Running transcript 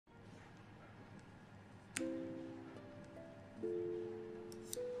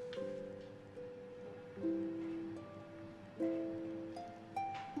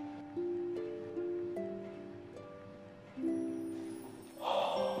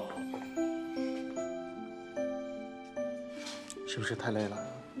是不是太累了？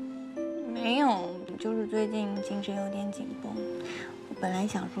没有，就是最近精神有点紧绷。我本来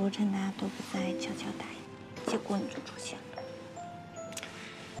想说趁大家都不在悄悄打一，结果你就出现了。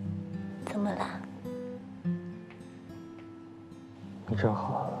怎么啦？你真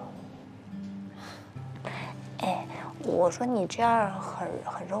好。哎，我说你这样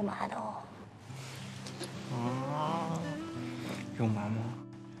很肉麻的哦。啊，肉麻吗？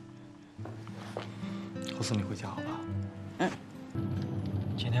我送你回家好吧？嗯。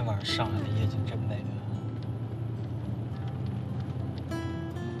今天晚上上海的夜景真美。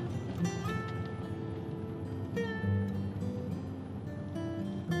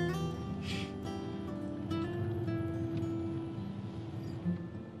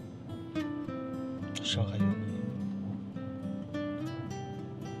上海有你，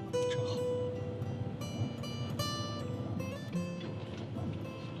真好。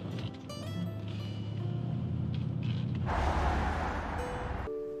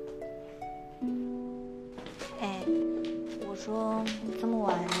哎，我说这么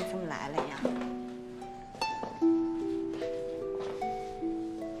晚你怎么来了呀？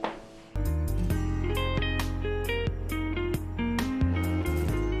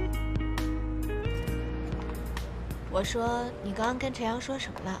我说你刚刚跟陈阳说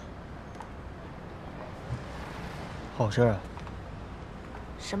什么了？好事啊！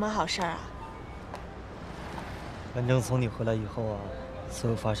什么好事儿啊？反正从你回来以后啊，所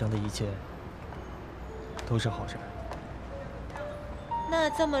有发生的一切都是好事。那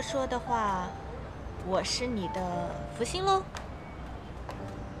这么说的话，我是你的福星喽？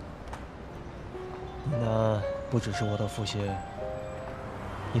你呢，不只是我的福星，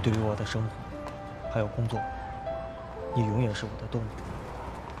你对于我的生活还有工作，你永远是我的动力。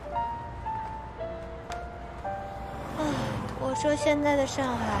我说现在的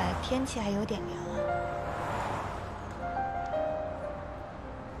上海天气还有点凉啊。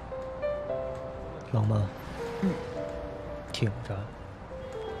冷吗？嗯。挺着。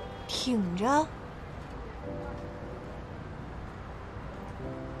挺着。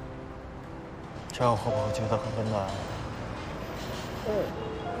这样会不会觉得很温暖？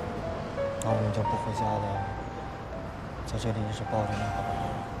那我们就不回家了，在这里一直抱着你好吗？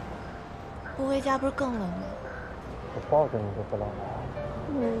不回家不是更冷吗？我抱着你就不冷了。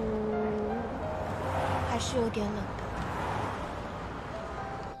还是有点冷的。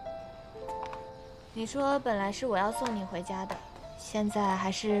你说本来是我要送你回家的，现在还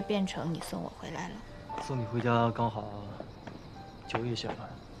是变成你送我回来了。送你回家刚好9月写完。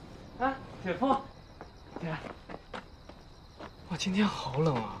哎，姐夫，姐，哇，今天好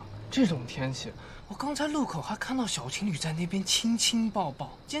冷啊！这种天气，我刚才路口还看到小情侣在那边亲亲抱抱，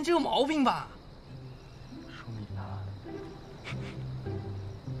今天这有毛病吧？说你呢。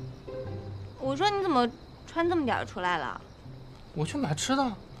我说你怎么穿这么点出来了？我去买吃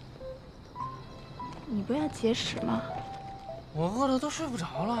的。你不要节食吗？我饿得都睡不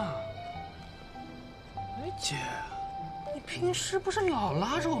着了。哎，姐，你平时不是老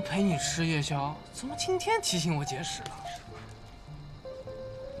拉着我陪你吃夜宵，怎么今天提醒我节食了？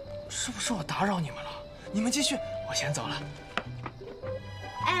是不是我打扰你们了？你们继续，我先走了。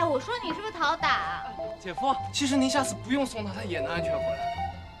哎，我说你是不是讨打？姐夫，其实您下次不用送他，他也能安全回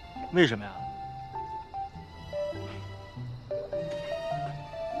来。为什么呀？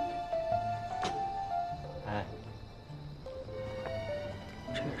哎，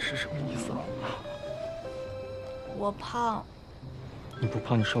这是什么意思啊？我胖。你不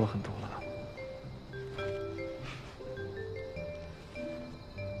胖，你瘦了很多了。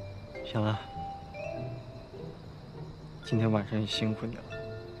行了，今天晚上也辛苦你了。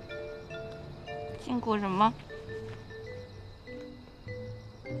辛苦什么？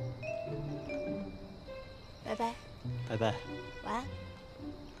拜拜。拜拜。晚安。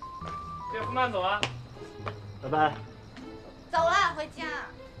姐夫慢走啊。拜拜。走了，回家。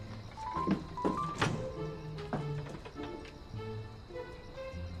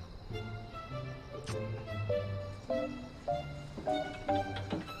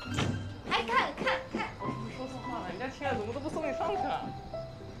还看。我是不是说错话了？人家亲爱的怎么都不送你上去啊？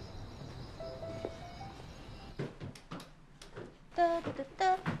哒哒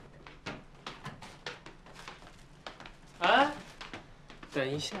哒。哎，等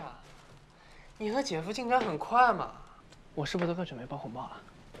一下，你和姐夫进展很快嘛？我是不是都该准备包红包了？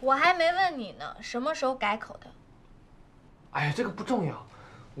我还没问你呢，什么时候改口的？哎呀，这个不重要，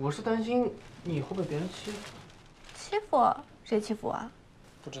我是担心你会被别人欺负。欺负？谁欺负我？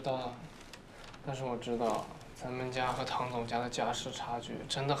不知道，但是我知道咱们家和唐总家的家世差距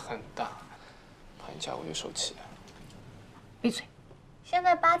真的很大，怕你下个月受气。闭嘴！现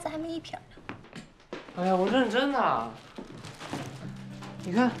在八字还没一撇呢。哎呀，我认真的。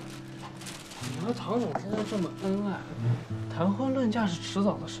你看，你和唐总现在这么恩爱，谈婚论嫁是迟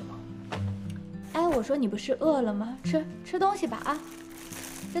早的事嘛。哎，我说你不是饿了吗？吃东西吧啊，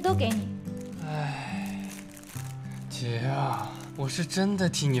这都给你。哎，姐啊，我是真的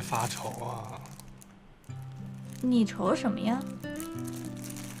替你发愁啊。你愁什么呀？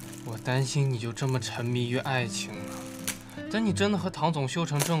我担心你就这么沉迷于爱情了，等你真的和唐总修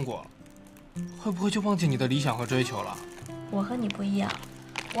成正果，会不会就忘记你的理想和追求了？我和你不一样，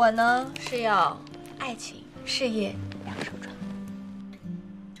我呢是要爱情、事业两手抓。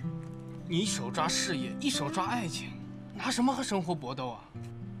你一手抓事业，一手抓爱情，拿什么和生活搏斗啊？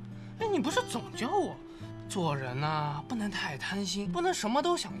哎，你不是总教我，做人呐，不能太贪心，不能什么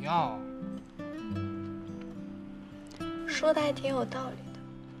都想要。说的还挺有道理的。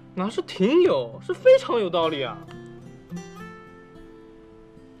哪是挺有，是非常有道理啊！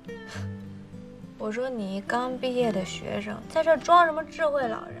我说你刚毕业的学生，在这装什么智慧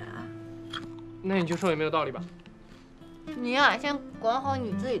老人啊？那你就说也没有道理吧？你呀，先管好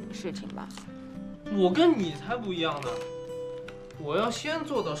你自己的事情吧。我跟你才不一样呢，我要先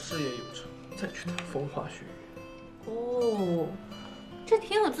做到事业有成，再去谈风花雪月。哦，这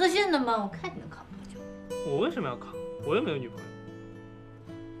挺有自信的嘛，我看你能扛多久？我为什么要扛？我又没有女朋友。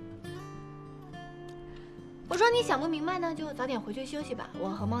我说你想不明白呢，就早点回去休息吧。我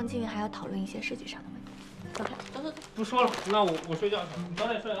和孟静还要讨论一些设计上的问题。走开，走走走。不说了，那我睡觉去，你早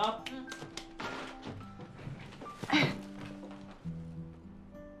点睡啊。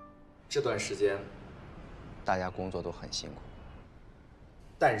这段时间，大家工作都很辛苦，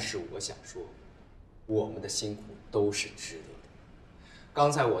但是我想说，我们的辛苦都是值得的。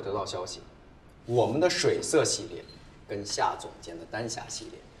刚才我得到消息，我们的水色系列跟夏总监的丹霞系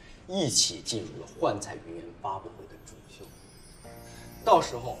列一起进入了幻彩云园发布会的主秀，到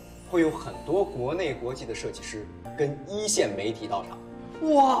时候会有很多国内国际的设计师跟一线媒体到场。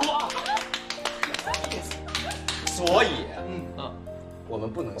哇！所以，我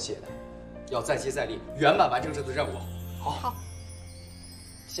们不能懈怠，要再接再厉，圆满完成这次任务。好。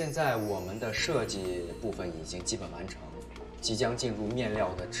现在我们的设计部分已经基本完成，即将进入面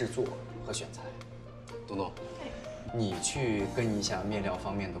料的制作和选材。东东，你去跟一下面料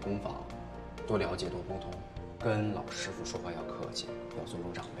方面的工坊，多了解多沟通，跟老师傅说话要客气，要尊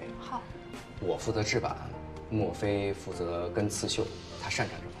重长辈。好。我负责制版，莫非负责跟刺绣，他擅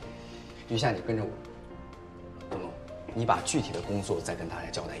长这方面。余夏，你跟着我。东东，你把具体的工作再跟大家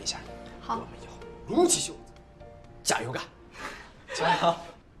交代一下。好。我们以后撸起袖子，加油干！加油！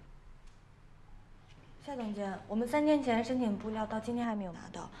夏总监，我们3天前申请布料到今天还没有拿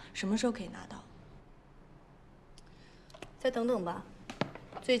到，什么时候可以拿到？再等等吧，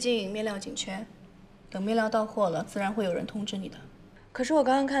最近面料紧缺，等面料到货了，自然会有人通知你的。可是我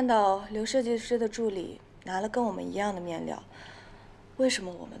刚刚看到刘设计师的助理拿了跟我们一样的面料，为什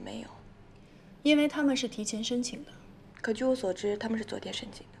么我们没有？因为他们是提前申请的。可据我所知，他们是昨天申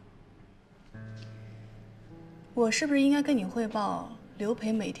请的。我是不是应该跟你汇报刘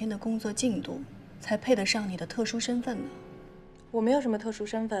培每天的工作进度，才配得上你的特殊身份呢？我没有什么特殊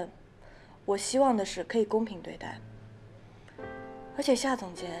身份，我希望的是可以公平对待。而且夏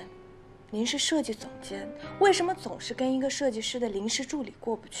总监，您是设计总监，为什么总是跟一个设计师的临时助理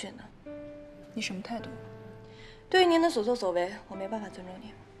过不去呢？你什么态度？对于您的所作所为，我没办法尊重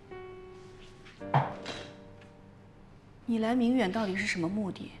您。你来明远到底是什么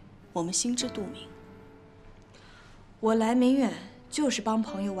目的？我们心知肚明。我来明远就是帮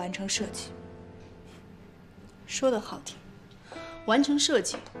朋友完成设计。说得好听，完成设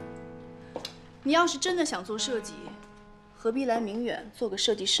计。你要是真的想做设计，何必来明远做个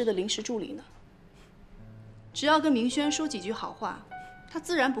设计师的临时助理呢？只要跟明轩说几句好话，他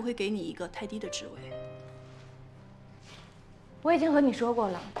自然不会给你一个太低的职位。我已经和你说过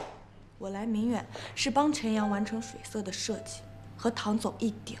了，我来明远是帮陈阳完成水色的设计，和唐总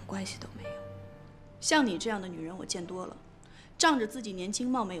一点关系都没有。像你这样的女人我见多了，仗着自己年轻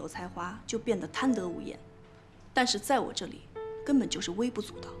貌美有才华就变得贪得无厌，但是在我这里根本就是微不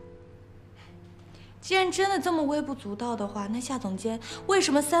足道。既然真的这么微不足道的话，那夏总监为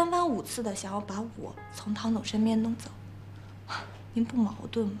什么3番5次的想要把我从唐总身边弄走？您不矛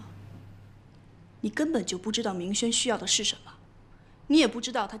盾吗？你根本就不知道明轩需要的是什么，你也不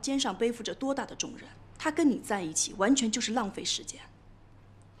知道他肩上背负着多大的重任，他跟你在一起完全就是浪费时间。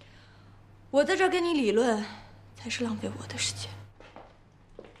我在这儿跟你理论，才是浪费我的时间。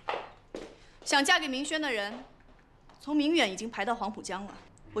想嫁给明轩的人，从明远已经排到黄浦江了。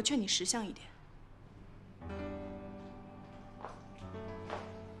我劝你识相一点。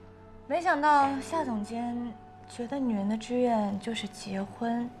没想到夏总监觉得女人的志愿就是结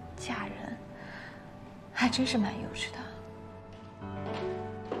婚嫁人，还真是蛮幼稚的。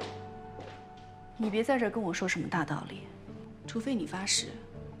你别在这儿跟我说什么大道理，除非你发誓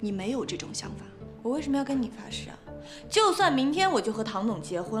你没有这种想法。我为什么要跟你发誓啊？就算明天我就和唐总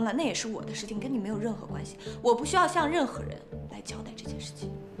结婚了，那也是我的事情，跟你没有任何关系。我不需要向任何人来交代这件事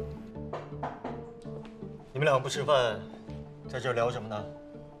情。你们两个不吃饭，在这儿聊什么呢？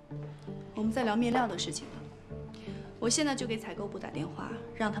我们在聊面料的事情呢。我现在就给采购部打电话，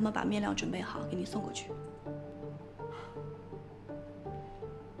让他们把面料准备好，给你送过去。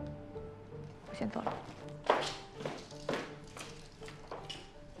我先走了。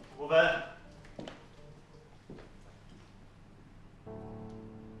5分。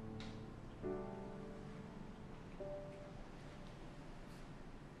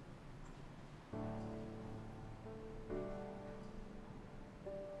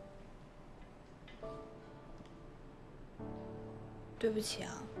对不起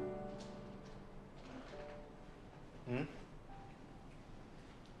啊。嗯？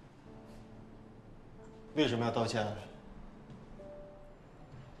为什么要道歉？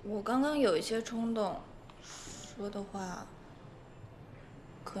我刚刚有一些冲动，说的话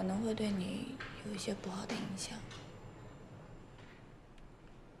可能会对你有一些不好的影响。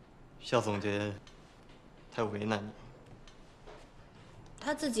夏总监太为难你。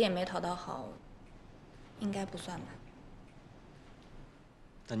他自己也没讨到好，应该不算吧。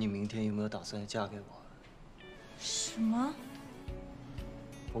那你明天有没有打算嫁给我？什么？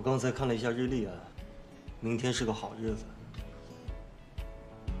我刚才看了一下日历啊，明天是个好日子。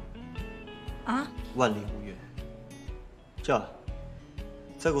啊？万里无云。这样，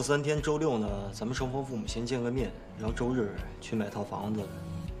再过3天，周6呢，咱们双方父母先见个面，然后周日去买套房子。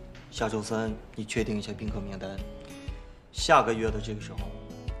下周3你确定一下宾客名单。下个月的这个时候，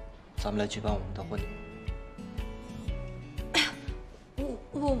咱们来举办我们的婚礼。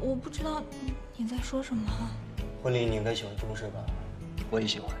我不知道你在说什么。婚礼你应该喜欢中式吧？我也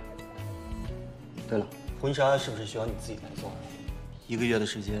喜欢。对了，婚纱是不是需要你自己来做？1个月的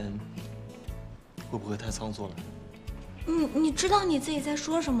时间，会不会太仓促了？你知道你自己在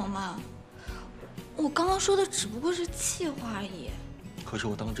说什么吗？我刚刚说的只不过是气话而已。可是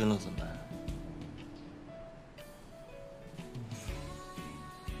我当真了怎么办？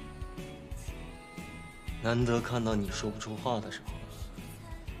难得看到你说不出话的时候。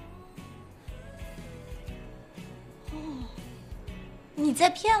你在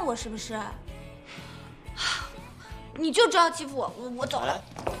骗我是不是？你就知道欺负我，我走了。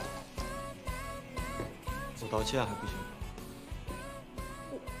我道歉还不行吗？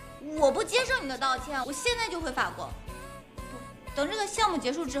我不接受你的道歉，我现在就回法国。等这个项目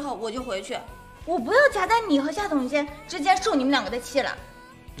结束之后，我就回去。我不要夹在你和夏总监之间受你们两个的气了。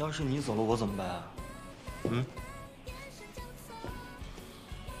要是你走了，我怎么办啊？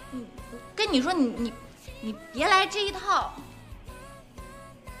跟你说，你别来这一套。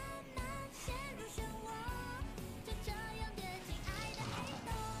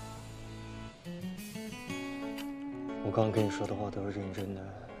我刚刚跟你说的话都是认真的。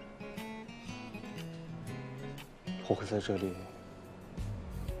我会在这里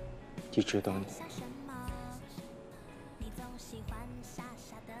一直等你。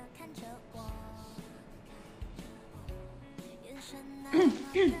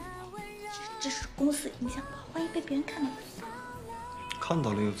这是公司影响吧？万一被别人看到了。看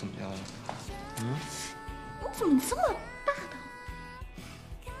到了又怎么样？你怎么这么大胆？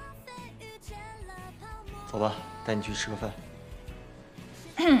走吧，带你去吃个饭。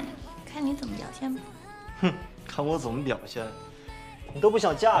看你怎么表现吧。哼，看我怎么表现。你都不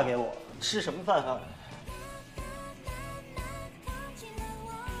想嫁给我，吃什么饭啊？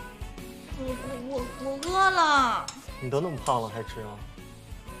我饿了。你都那么胖了还吃啊？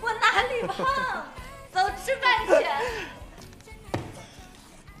我哪里胖？走，吃饭去。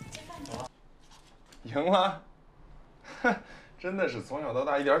赢了，哼，真的是从小到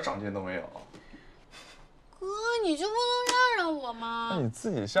大一点长进都没有。哥，你就不能让我吗？那你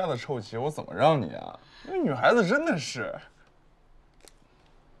自己下的臭棋，我怎么让你啊？那女孩子真的是。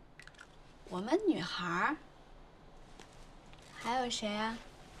我们女孩还有谁啊？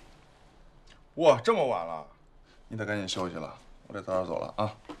哇，这么晚了，你得赶紧休息了，我得早点走了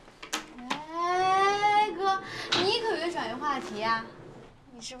啊。哎，哥，你可别转移话题啊！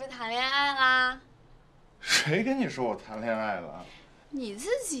你是不是谈恋爱啦？谁跟你说我谈恋爱了？你自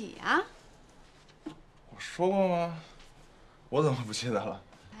己呀。我说过吗？我怎么不记得了？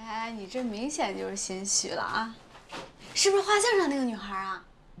哎，你这明显就是心虚了啊！是不是画像上那个女孩啊？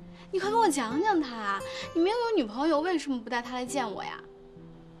你快跟我讲讲她。你没有女朋友，为什么不带她来见我呀？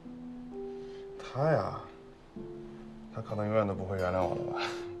她呀，她可能永远都不会原谅我了吧？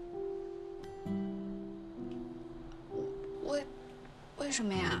为什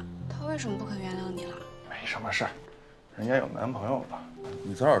么呀？她为什么不肯原谅你了？没什么事儿，人家有男朋友了。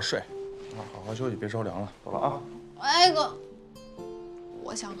你早点睡，好好休息，别着凉了。走了啊。哎哥，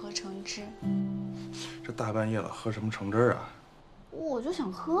我想喝橙汁。这大半夜了，喝什么橙汁啊？我就想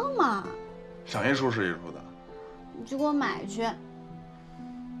喝嘛。想一出是一出的。你去给我买去。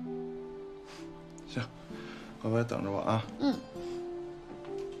行，乖乖等着我啊。嗯。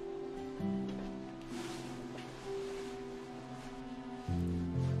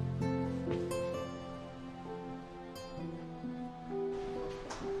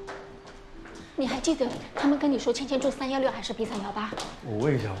你还记得他们跟你说芊芊住316还是 B318？我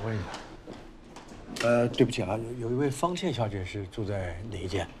问一下，我问一下。对不起啊，有一位方倩小姐是住在哪一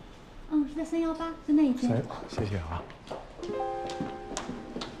间？嗯，是在318，在那一间。谢谢啊。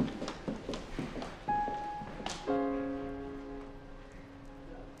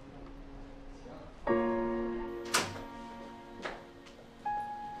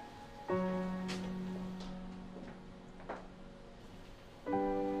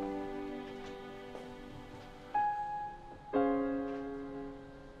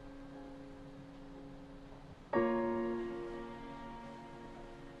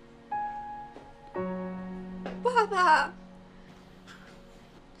爸爸，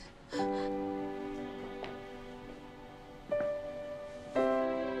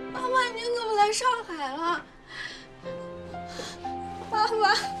妈妈，你怎么来上海了？爸爸，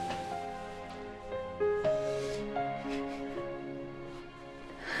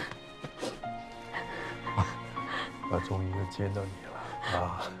我终于又见到你了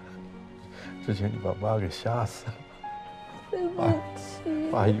啊！之前你把妈给吓死了，对不起，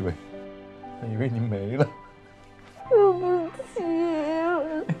妈以为你没了。对不起，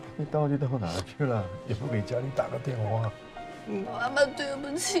你到底到哪儿去了？也不给家里打个电话。妈妈，对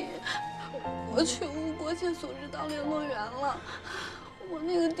不起，我去无国界组织当联络员了。我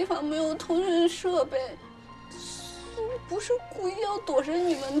那个地方没有通讯设备，不是故意要躲着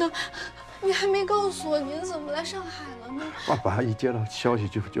你们的。你还没告诉我您怎么来上海了呢？爸一接到消息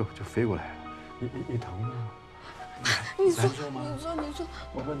就飞过来了。你疼吗？你坐，你坐。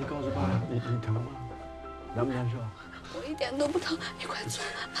我说你告诉爸，你疼吗？难不难受？我一点都不疼，你快坐。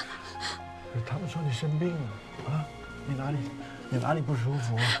他们说你生病了啊？你哪里不舒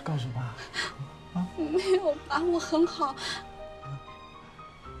服？告诉爸。啊？没有爸，我很好。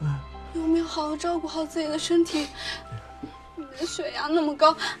有没有好好照顾好自己的身体？你的血压那么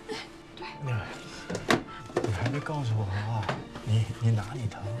高，对。你还没告诉我啊？你哪里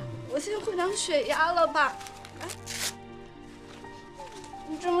疼？我现在会量血压了，爸。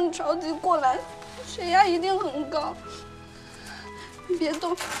你这么着急过来，血压一定很高。你别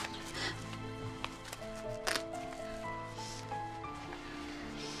动。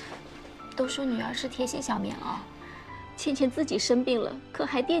都说女儿是贴心小棉袄，芊芊自己生病了，可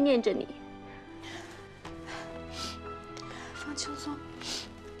还惦念着你。放轻松。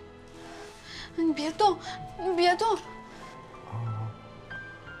你别动，你别动。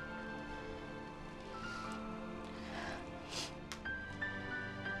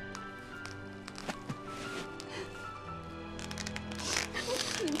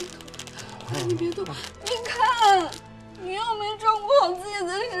你别动！你看，你又没照顾好自己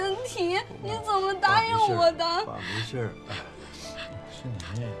的身体，你怎么答应我的？爸没事儿，是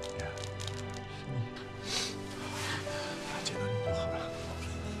你，见到你就好了。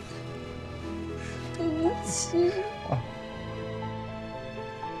对不起。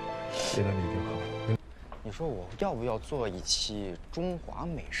见到你就好了。你说我要不要做一期中华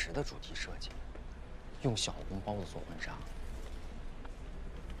美食的主题设计，用小笼包子做婚纱？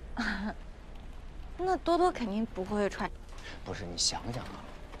那多多肯定不会穿。不是，你想想啊，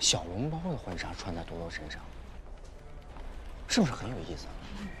小笼包的婚纱穿在多多身上，是不是很有意思？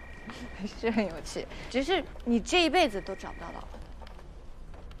是很有趣，只是你这一辈子都找不到老婆。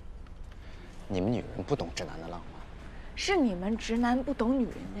你们女人不懂直男的浪漫，是你们直男不懂女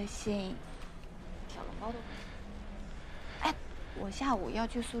人的心。小笼包都。哎，我下午要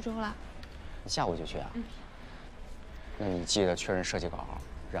去苏州了。你下午就去啊？那你记得确认设计稿，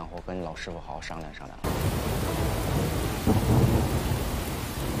然后跟老师傅好好商量商量。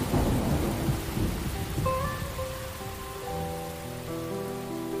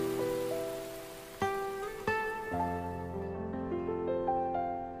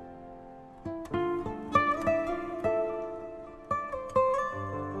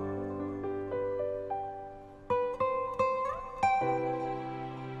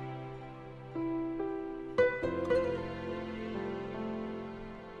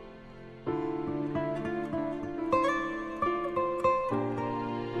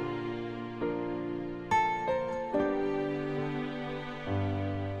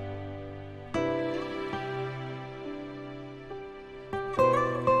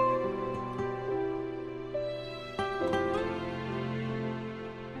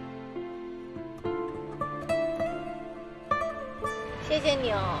谢谢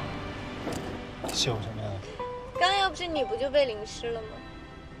你哦。笑什么呀？刚要不是你，不就被淋湿了吗？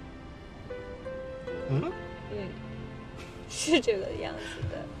嗯，是这个样子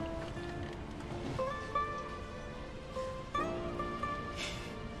的。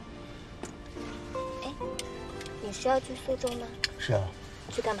哎，你是要去苏州吗？是啊。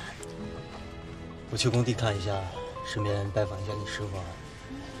去干嘛？我去工地看一下，顺便拜访一下你师傅。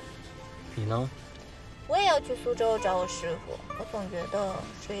你呢？我也要去苏州找我师傅。我总觉得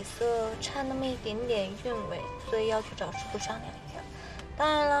水色差那么一点点韵味，所以要去找师傅商量一下。当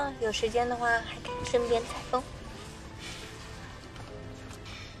然了，有时间的话还可以顺便采风。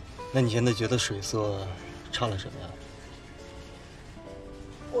那你现在觉得水色差了什么呀？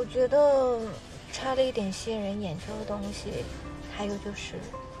我觉得差了一点吸引人眼球的东西，还有就是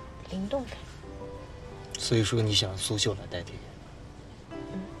灵动感。所以说你想苏绣来代替？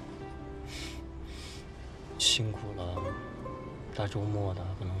辛苦了，大周末的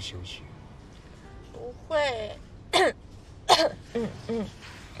不能休息。不会。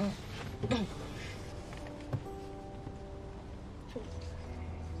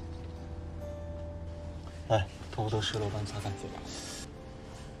来，头发都湿了，我帮你擦干净。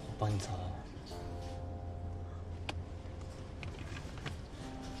我帮你擦。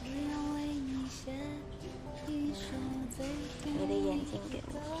你的眼睛给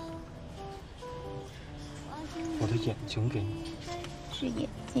我。我的眼睛给你。是眼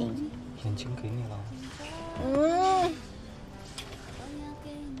睛。眼睛给你了。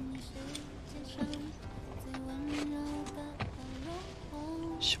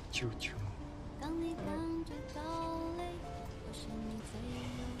小舅舅。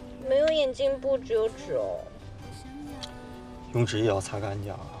没有眼镜布，只有纸哦。用纸也要擦干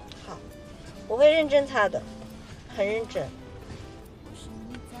净啊。好，我会认真擦的，很认真。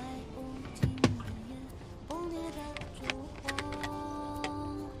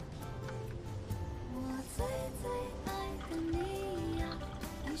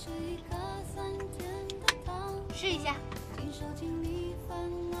试一下。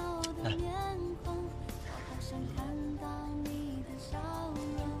来。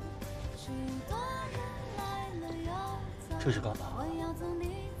这是干嘛？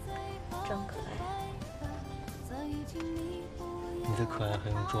装可爱。你的可爱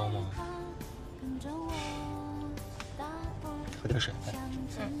还用装吗？喝点水呗。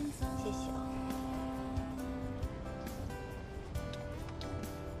谢谢啊。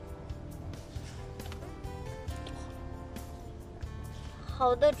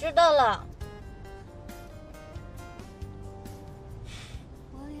好的，知道了。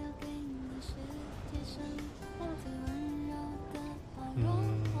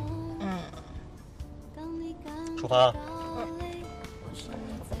出发。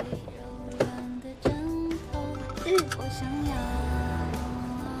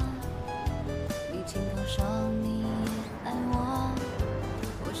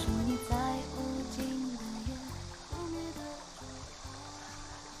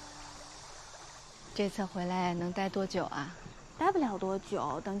这次回来能待多久啊？待不了多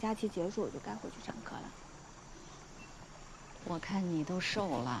久，等假期结束我就该回去上课了。我看你都瘦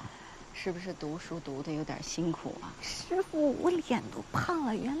了，是不是读书读得有点辛苦啊？师傅，我脸都胖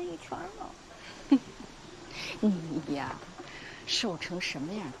了，圆了一圈了。你呀，瘦成什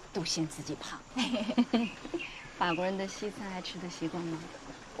么样都嫌自己胖。法国人的西餐还吃得习惯吗？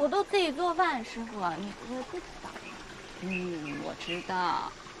我都自己做饭，师傅，你不会不知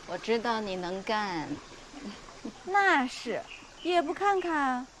道。我知道你能干。那是，也不看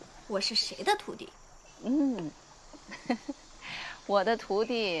看我是谁的徒弟。我的徒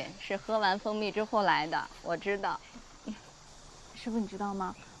弟是喝完蜂蜜之后来的，我知道。师傅，你知道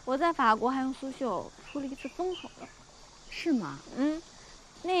吗？我在法国还用苏绣出了一次综合的。是吗？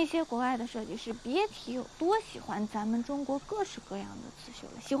那些国外的设计师别提有多喜欢咱们中国各式各样的刺绣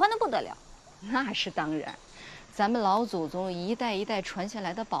了，喜欢的不得了。那是当然，咱们老祖宗一代一代传下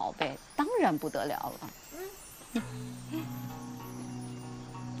来的宝贝，当然不得了了。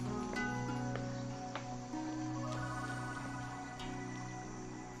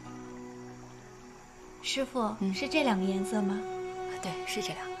师傅，是这两个颜色吗？对，是这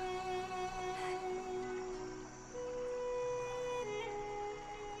两个。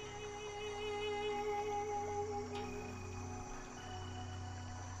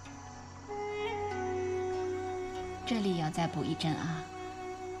这里要再补一针啊。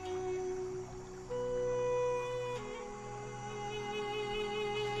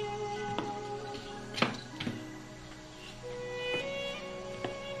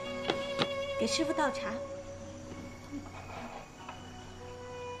给师傅倒茶。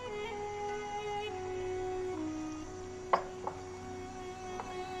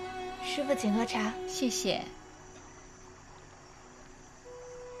师傅请喝茶。谢谢。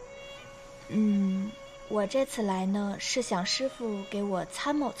我这次来呢，是想师傅给我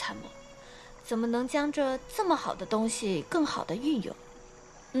参谋参谋，怎么能将这么好的东西更好的运用。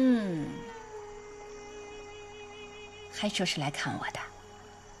还说是来看我的。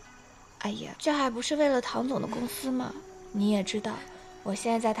哎呀，这还不是为了唐总的公司吗？你也知道，我现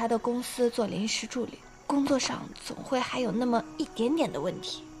在在他的公司做临时助理，工作上总会还有那么一点点的问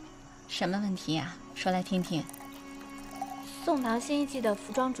题。什么问题呀？说来听听。宋唐新一季的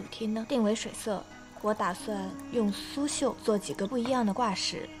服装主题呢，定为水色，我打算用苏绣做几个不一样的挂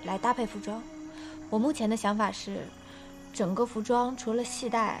饰来搭配服装。我目前的想法是，整个服装除了系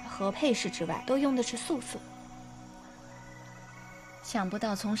带和配饰之外，都用的是素色。想不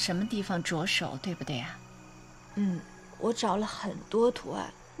到从什么地方着手，对不对啊？我找了很多图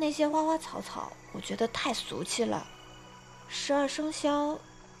案，那些花花草草，我觉得太俗气了。12生肖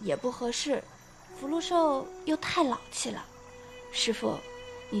也不合适，福禄寿又太老气了。师傅，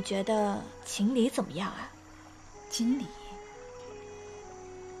你觉得锦鲤怎么样啊？锦鲤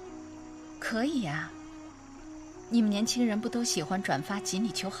可以呀。你们年轻人不都喜欢转发锦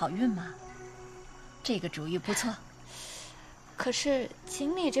鲤求好运吗？这个主意不错。可是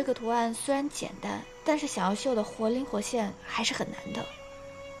锦鲤这个图案虽然简单，但是想要绣的活灵活现还是很难的。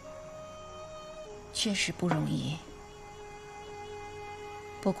确实不容易。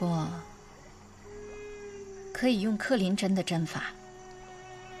不过可以用克林针的针法，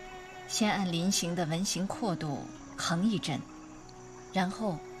先按菱形的纹形阔度横一针，然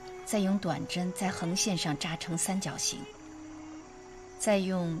后再用短针在横线上扎成三角形，再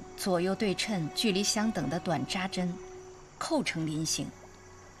用左右对称、距离相等的短扎针扣成菱形。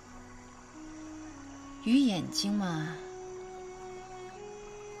鱼眼睛嘛，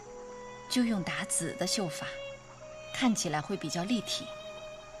就用打紫的绣法，看起来会比较立体。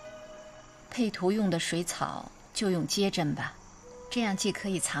配图用的水草就用接针吧，这样既可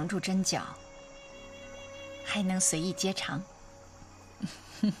以藏住针脚，还能随意接长。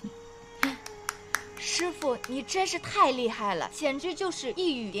师傅，你真是太厉害了，简直就是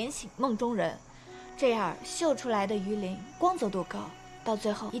一语点醒梦中人。这样绣出来的鱼鳞光泽度高，到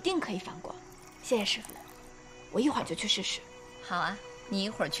最后一定可以反光。谢谢师傅，我一会儿就去试试。好啊，你一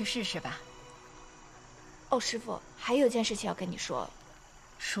会儿去试试吧。哦，师傅，还有件事情要跟你说。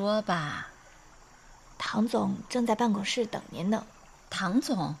说吧。唐总正在办公室等您呢。唐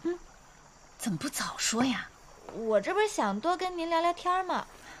总？怎么不早说呀？我这不是想多跟您聊聊天吗？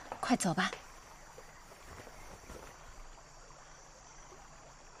快走吧。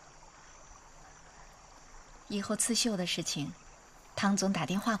以后刺绣的事情，唐总打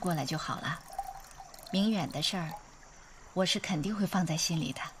电话过来就好了。明远的事儿，我是肯定会放在心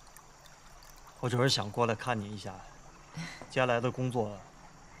里的。我只是想过来看你一下，接下来的工作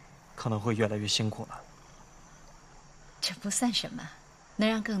可能会越来越辛苦了。这不算什么，能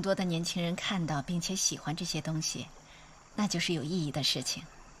让更多的年轻人看到并且喜欢这些东西，那就是有意义的事情。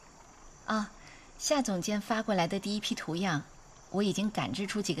夏总监发过来的第一批图样，我已经赶制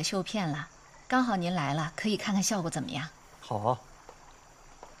出几个绣片了，刚好您来了，可以看看效果怎么样。好啊。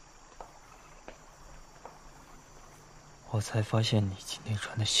我才发现你今天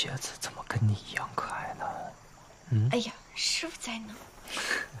穿的鞋子怎么跟你一样可爱呢？哎呀，师傅在呢。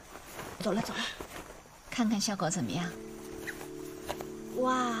走了走了，看看效果怎么样？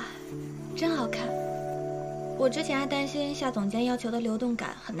哇，真好看！我之前还担心夏总监要求的流动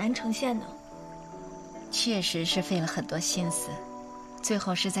感很难呈现呢。确实是费了很多心思，最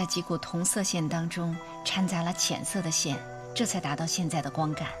后是在几股同色线当中掺杂了浅色的线，这才达到现在的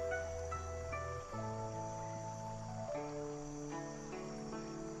光感。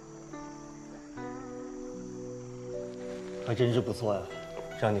还真是不错呀，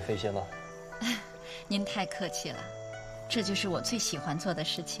让你费心了。您太客气了，这就是我最喜欢做的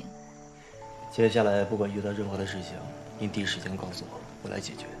事情。接下来不管遇到任何的事情，您第一时间告诉我，我来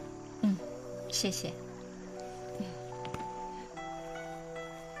解决。谢谢。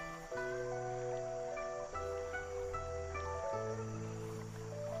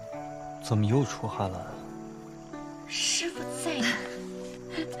怎么又出汗了？师傅在呢。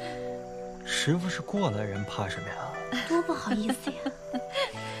师傅是过来人，怕什么呀？多不好意思呀。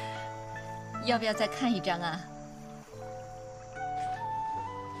要不要再看一张啊？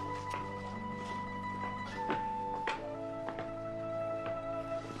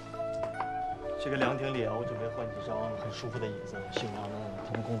这个凉亭里啊，我准备换几张很舒服的椅子，希望呢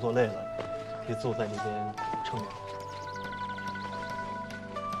他们工作累了，可以坐在那边乘凉。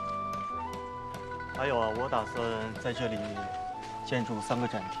还有啊，我打算在这里建筑3个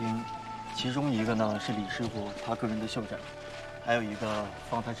展厅，其中一个呢是李师傅他个人的绣展，还有一个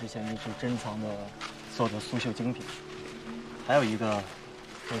放他之前一直珍藏的所有的苏绣精品，还有一个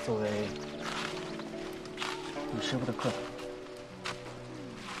可以作为你师傅的课堂。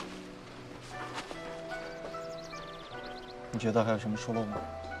你觉得还有什么疏漏吗？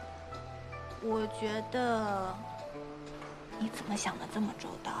我觉得你怎么想的这么周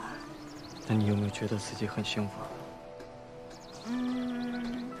到啊？那你有没有觉得自己很幸福？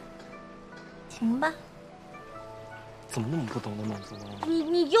行吧。怎么那么不懂得满足啊？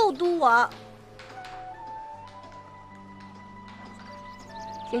你又嘟我。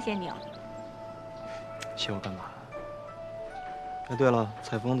谢谢你哦。谢我干嘛？哎，对了，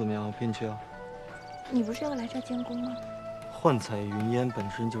采风怎么样？我陪你去啊。你不是要来这监工吗？幻彩云烟本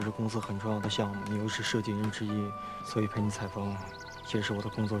身就是公司很重要的项目，你又是设计人之一，所以陪你采风也是我的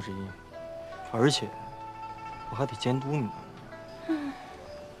工作之一。而且我还得监督你呢。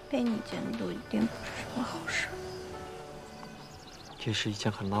被你监督一定不是什么好事。这是一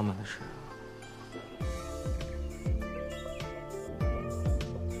件很浪漫的事。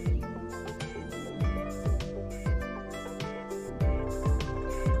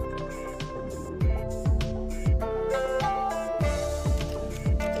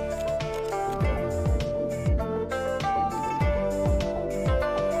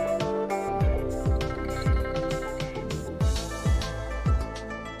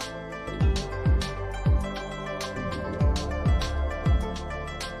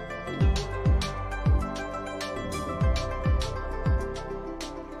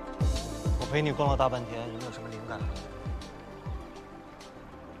陪你逛了大半天，有没有什么灵感？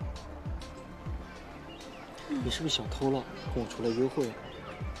你是不是想偷懒，跟我出来约会？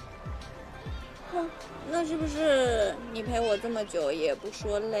那是不是你陪我这么久也不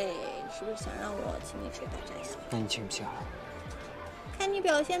说累？是不是想让我请你吃大闸蟹？那你请不请啊？看你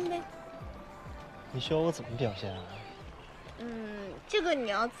表现呗。你需要我怎么表现啊？这个你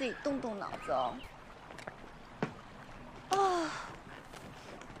要自己动动脑子哦。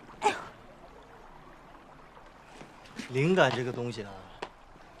灵感这个东西啊，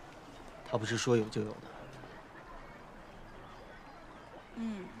它不是说有就有的。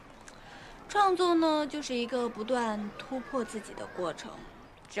创作呢，就是一个不断突破自己的过程。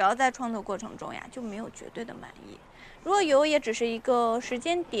只要在创作过程中呀，就没有绝对的满意。如果有，也只是一个时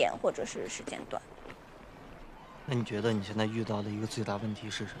间点或者是时间段。那你觉得你现在遇到的一个最大问题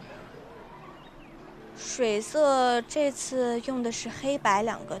是什么呀？水色这次用的是黑白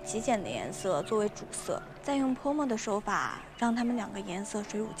两个极简的颜色作为主色，再用泼墨的手法让它们两个颜色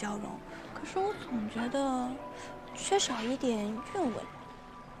水乳交融。可是我总觉得缺少一点韵味。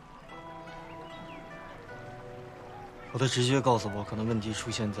我的直觉告诉我，可能问题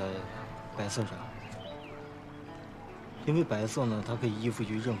出现在白色上。因为白色呢，它可以依附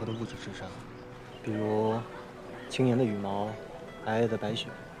于任何的物质之上，比如轻盈的羽毛、皑皑的白雪、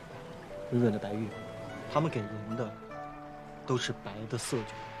润润的白玉，它们给人的都是白的色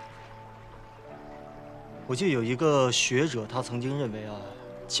觉。我记得有一个学者，他曾经认为啊，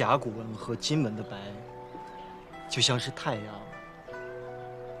甲骨文和金文的白，就像是太阳，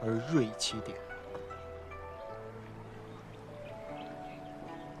而锐其顶。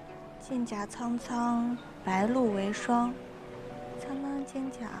剑甲苍苍，白露为霜。苍苍剑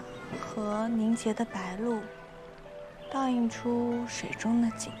甲和凝结的白露，倒映出水中的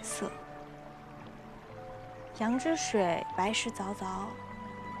景色。阳之水白石凿凿，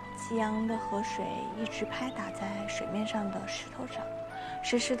激昂的河水一直拍打在水面上的石头上，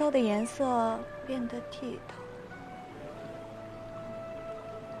使石头的颜色变得剔透。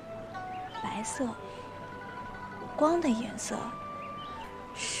白色，光的颜色。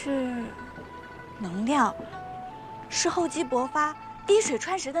是能量，是厚积薄发、滴水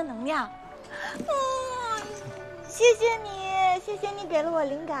穿石的能量。谢谢你，谢谢你给了我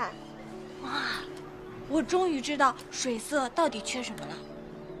灵感。哇，我终于知道水色到底缺什么了。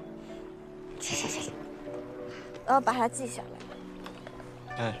谢，我要把它记下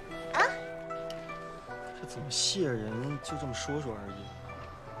来。哎，这怎么谢人就这么说说而已？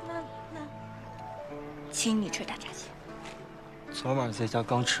那，请你吃大闸蟹。昨晚在家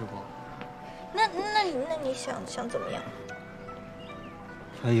刚吃过。那你想怎么样？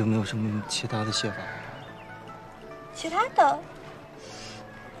还有没有什么其他的写法？其他的？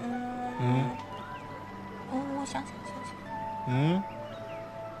我想想。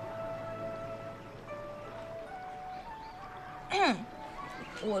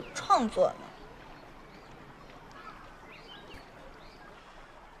我创作呢。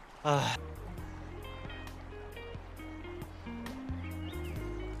哎。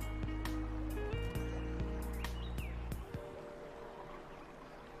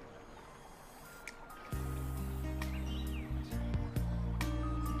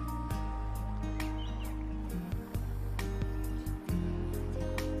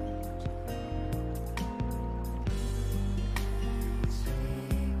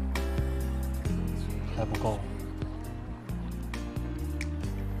还不够。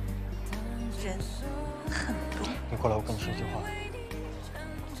人很多。你过来，我跟你说句话。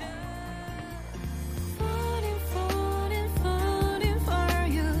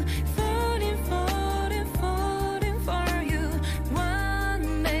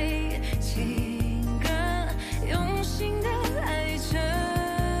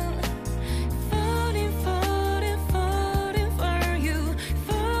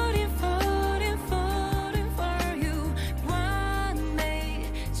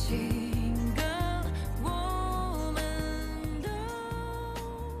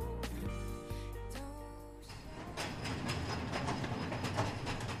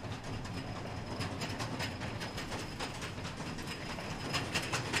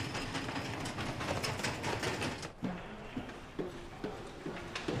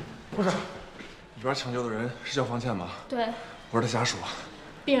 不是，里边抢救的人是叫方倩吗？对，我是他家属。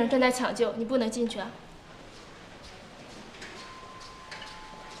病人正在抢救，你不能进去啊。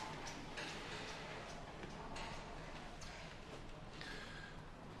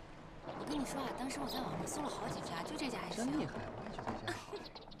我跟你说啊，当时我在网上搜了好几家，就这家还是。真厉害，我也觉得这家好。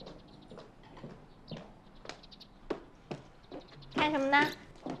看什么呢？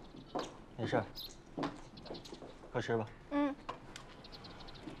没事，快吃吧。嗯。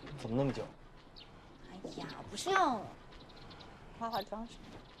 怎么那么久？哎呀，不是要化化妆什么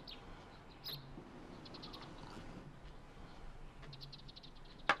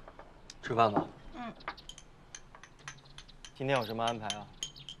的。吃饭吧。嗯。今天有什么安排啊？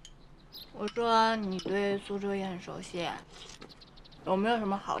我说你对苏州也很熟悉，有没有什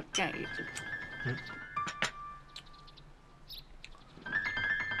么好建议？嗯。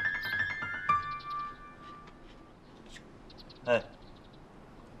哎。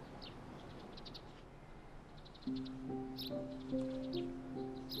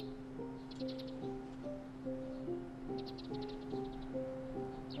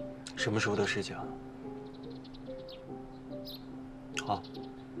 什么时候的事情？好，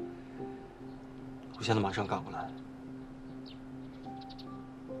我现在马上赶过来。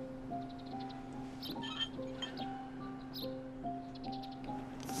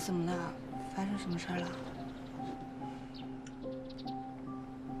怎么了？发生什么事了？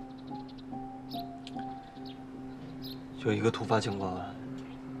有一个突发情况，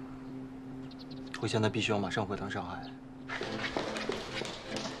我现在必须要马上回趟上海。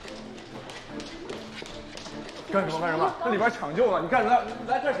 干什么？干什么？那里边抢救呢？你干什么？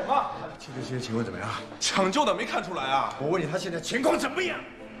来干什么？这个情况怎么样？抢救的没看出来啊！我问你，他现在情况怎么样？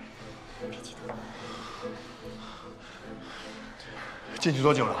别激动。进去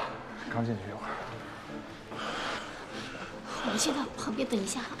多久了？刚进去一会儿。我们先到旁边等一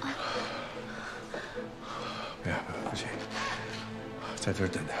下啊。不行，在这儿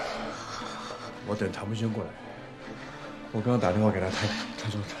等着。我等唐明轩过来。我刚刚打电话给他，他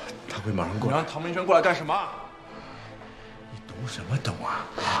说他会马上过来。你让唐明轩过来干什么？ 懂什么懂啊！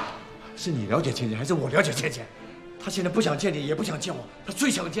是你了解倩倩，还是我了解倩倩？他现在不想见你，也不想见我，他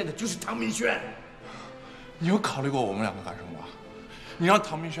最想见的就是唐明轩。你有考虑过我们两个感受吗？你让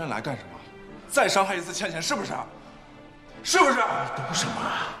唐明轩来干什么？再伤害一次倩倩，是不是？是不是？你懂什么？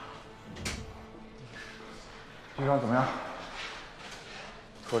局长怎么样？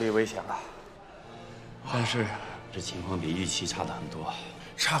脱离危险了，但是这情况比预期差得很多。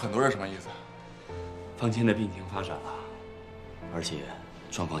差很多是什么意思？方倩的病情发展了。 而且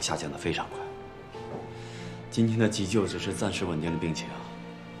状况下降得非常快。今天的急救只是暂时稳定了病情。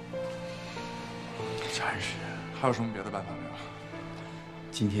暂时，还有什么别的办法没有？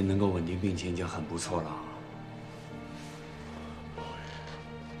今天能够稳定病情已经很不错了。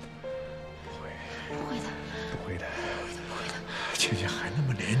不会的，不会的，倩倩还那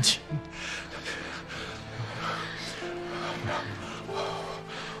么年轻。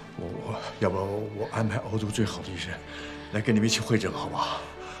要不我安排欧洲最好的医生。 来跟你们一起会诊，好不好？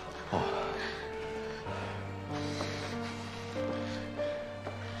哦。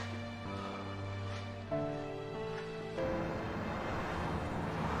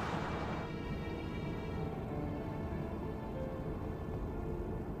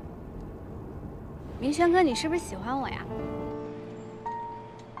明轩哥，你是不是喜欢我呀？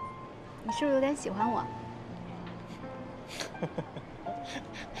你是不是有点喜欢我？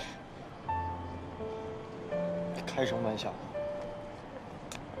开什么玩笑？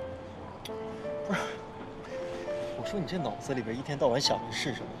不是，我说你这脑子里边一天到晚想的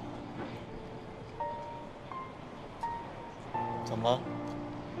是什么？怎么了？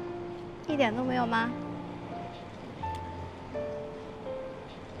一点都没有吗？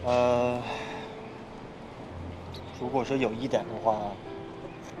如果说有一点的话，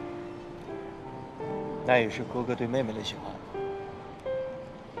那也是哥哥对妹妹的喜好。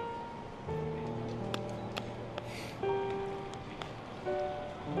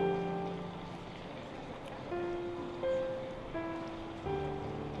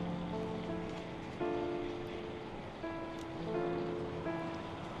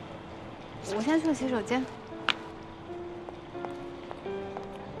我先去洗手间。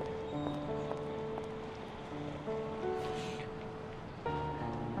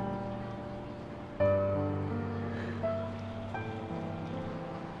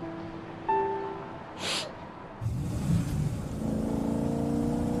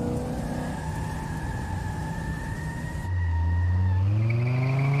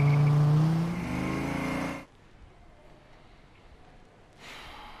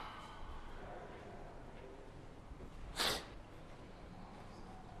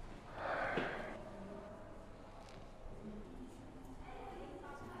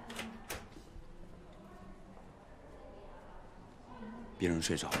别人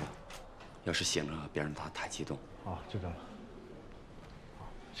睡着了，要是醒了，别让他太激动。啊，知道了。好，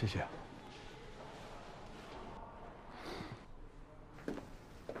谢谢。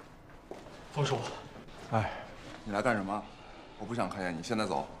放手。哎，你来干什么？我不想看见你，现在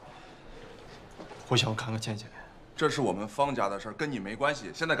走。我想看看倩倩。这是我们方家的事儿，跟你没关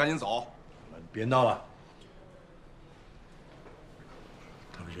系。现在赶紧走。别闹了。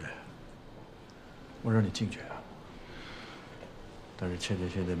唐明轩，我让你进去啊。但是倩倩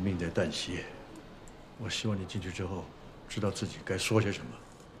现在命在旦夕，我希望你进去之后，知道自己该说些什么，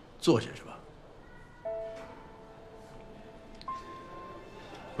做些什么。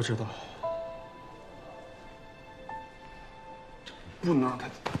我知道。不能让他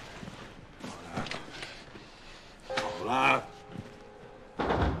走了。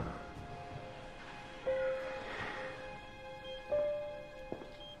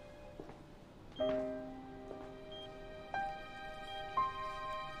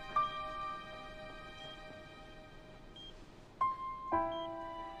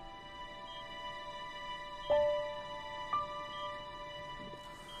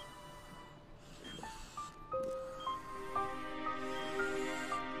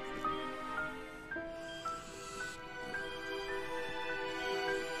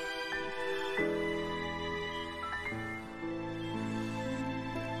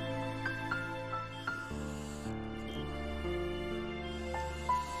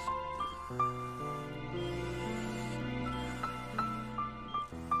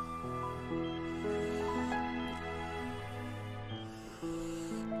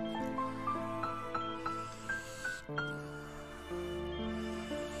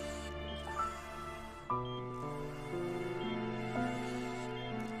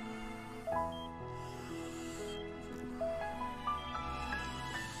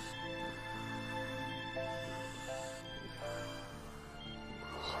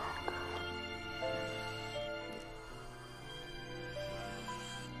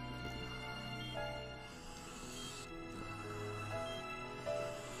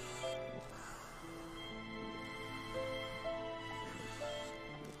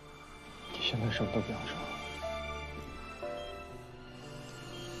现在什么都不要说。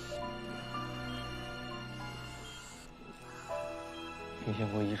明天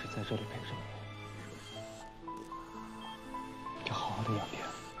我一直在这里陪着你，要好好的养病。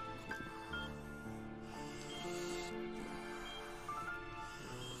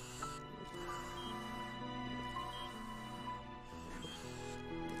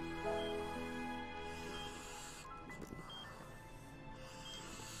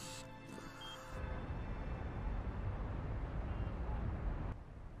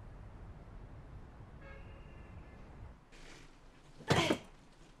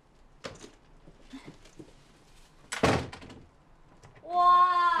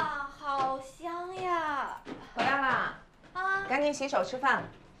哇，好香呀！回来啦！啊，赶紧洗手吃饭。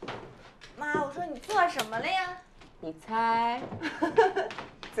妈，我说你做什么了呀？你猜？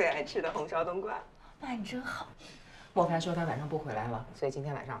最爱吃的红烧冬瓜。妈，你真好。莫凡说他晚上不回来了，所以今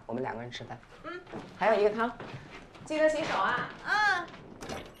天晚上我们2个人吃饭。还有一个汤，记得洗手啊。啊。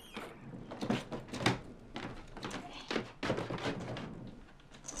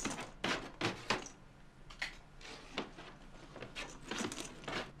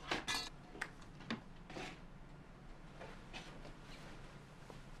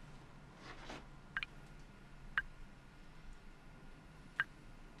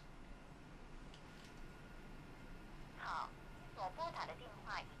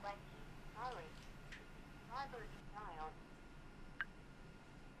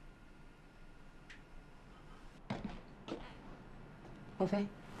莫非，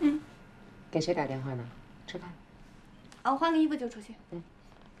给谁打电话呢？吃饭。啊，我换个衣服就出去。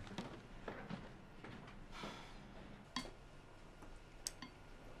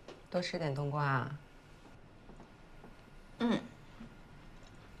多吃点冬瓜啊。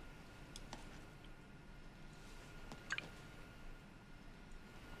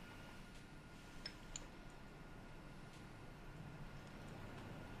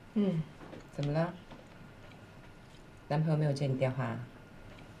怎么了？男朋友没有接你电话啊？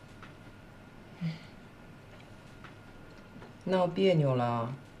闹别扭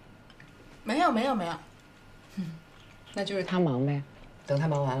了？没有。那就是他忙呗，等他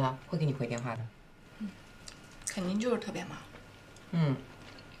忙完了会给你回电话的。肯定就是特别忙。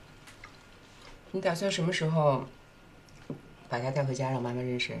你打算什么时候把他带回家，让妈妈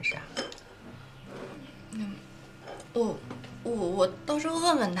认识认识啊？我到时候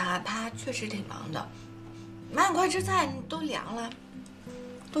问问他，他确实挺忙的。妈，你快吃菜，都凉了，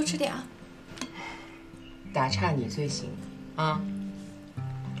多吃点啊。打岔你最行啊！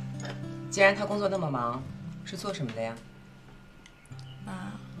既然他工作那么忙，是做什么的呀？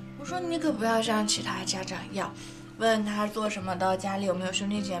妈，我说你可不要像其他家长一样，问他做什么的，家里有没有兄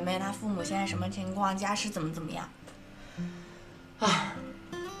弟姐妹，他父母现在什么情况，家世怎么样。啊，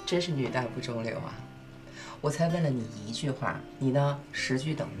真是女大不中留啊！我才问了你一句话，你呢10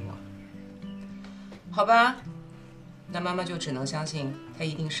句等我。好吧，那妈妈就只能相信他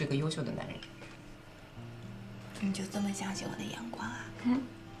一定是个优秀的男人。你就这么相信我的眼光啊？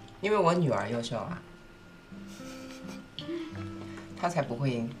因为我女儿优秀啊，她才不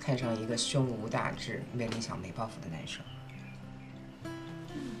会看上一个胸无大志、没理想、没抱负的男生。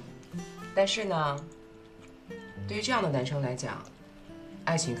但是呢，对于这样的男生来讲，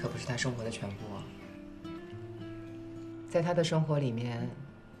爱情可不是他生活的全部啊。在他的生活里面，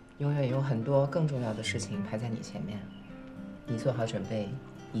永远有很多更重要的事情排在你前面。你做好准备，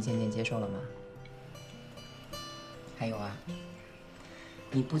一件件接受了吗？还有啊，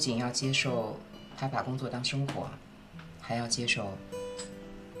你不仅要接受他把工作当生活，还要接受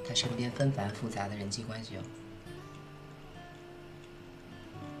他身边纷繁复杂的人际关系哦。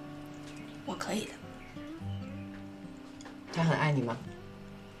我可以的。他很爱你吗？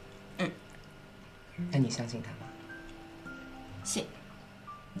那你相信他吗？信。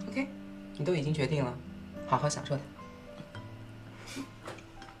OK， 你都已经决定了，好好享受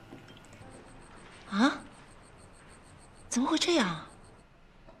它。啊？怎么会这样？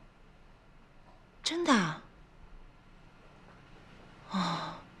真的啊？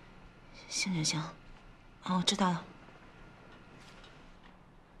哦，行，哦，我知道了。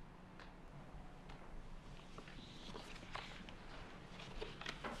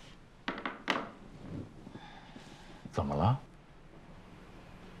怎么了？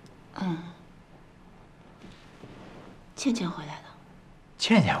倩倩回来了。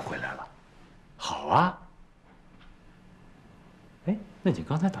倩倩回来了，好啊。哎，那你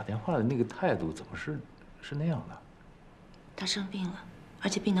刚才打电话的那个态度怎么是那样的？她生病了，而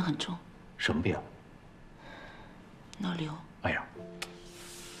且病得很重。什么病？脑瘤。哎呀，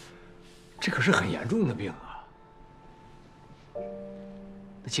这可是很严重的病啊。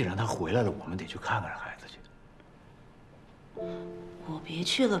那既然她回来了，我们得去看看孩子去。我别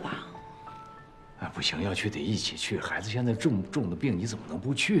去了吧？哎，不行，要去得一起去。孩子现在重的病，你怎么能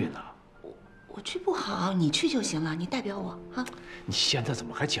不去呢？我去不好，你去就行了，你代表我啊。你现在怎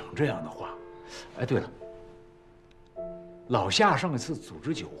么还讲这样的话？哎，对了，老夏上一次组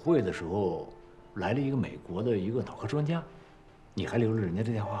织酒会的时候，来了一个美国的一个脑科专家，你还留了人家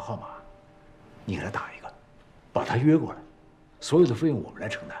的电话号码，你给他打一个，把他约过来，所有的费用我们来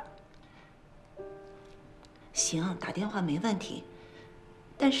承担。行，打电话没问题，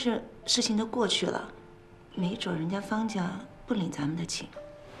但是事情都过去了，没准人家方家不领咱们的情。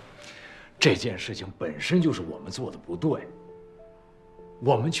这件事情本身就是我们做的不对，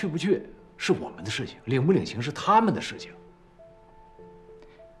我们去不去是我们的事情，领不领情是他们的事情。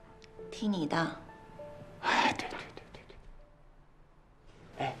听你的。哎，对。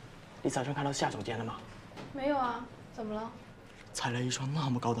哎，你早上看到夏总监了吗？没有啊，怎么了？踩了一双那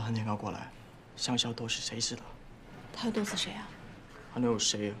么高的横天高过来，像是要剁死谁似的。他要剁死谁啊？还能有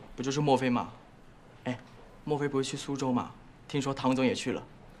谁？不就是莫非吗？哎，莫非不是去苏州吗？听说唐总也去了。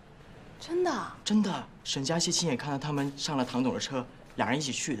真的？真的，沈佳熙亲眼看到他们上了唐总的车，两人一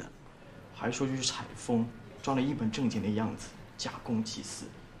起去的，还说去采风，装了一本正经的样子，假公济私。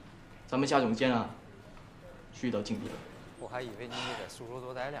咱们夏总监啊，去到境地了。我还以为你也在苏州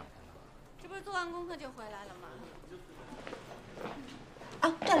多待2天呢。这不是做完功课就回来了吗？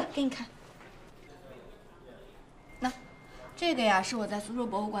啊，对了，给你看。那，这个呀是我在苏州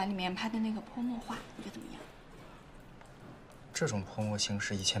博物馆里面拍的那个泼墨画，你觉得怎么样？这种泼墨形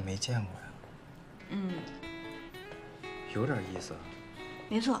式以前没见过呀。有点意思。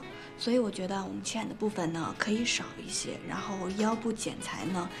没错，所以我觉得我们牵染的部分呢可以少一些，然后腰部剪裁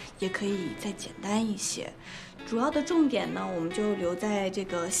呢也可以再简单一些。主要的重点呢，我们就留在这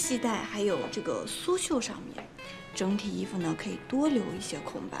个系带还有这个苏绣上面。整体衣服呢可以多留一些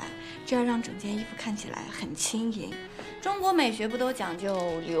空白，这样让整件衣服看起来很轻盈。中国美学不都讲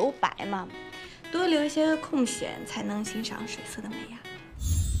究留白吗？多留一些空闲，才能欣赏水色的美呀。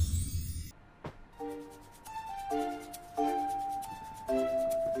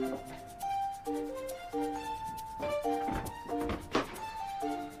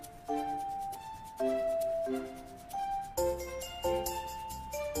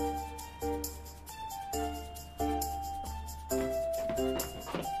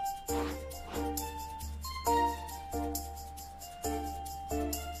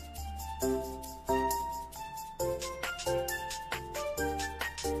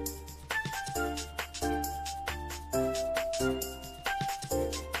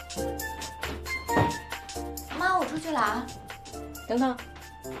去了啊！等等，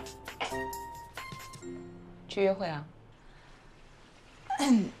去约会啊？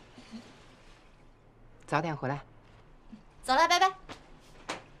早点回来。走了，拜拜。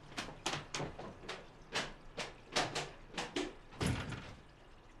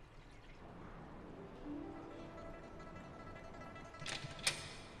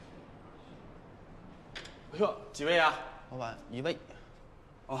哎呦，几位啊？老板，1位。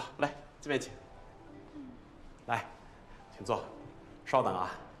哦，来这边请。来，请坐，稍等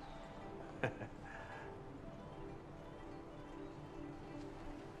啊。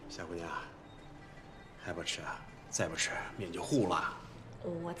小姑娘，还不吃啊？再不吃面就糊了。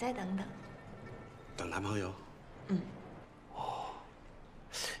我再等等。等男朋友？嗯。哦，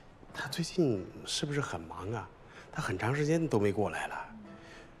他最近是不是很忙啊？他很长时间都没过来了。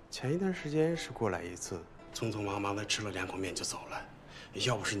前一段时间是过来一次，匆匆忙忙的吃了2口面就走了。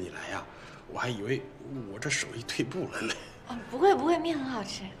要不是你来呀，我还以为我这手艺退步了呢。哦，不会不会，面很好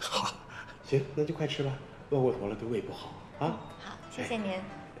吃。好，行，那就快吃吧，饿过头了对胃不好啊。好，谢谢您。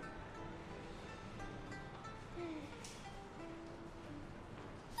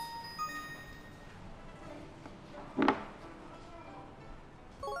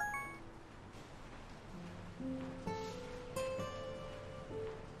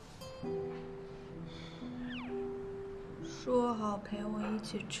说好陪我一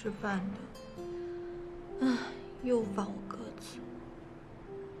起吃饭的，唉，又放我鸽子。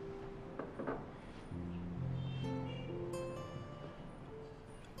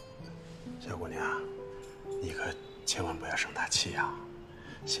小姑娘，你可千万不要生大气呀！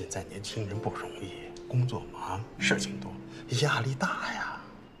现在年轻人不容易，工作忙，事情多，压力大呀。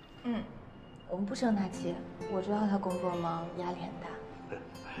我们不生他气，我知道他工作忙，压力很大。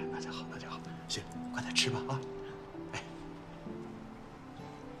那就好，那就好。行，快点吃吧啊！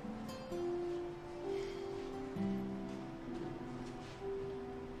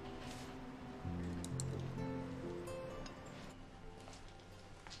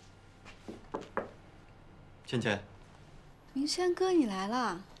倩倩，明轩哥，你来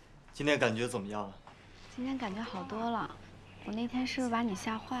了。今天感觉怎么样？今天感觉好多了。我那天是不是把你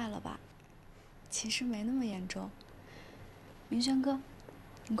吓坏了吧？其实没那么严重。明轩哥，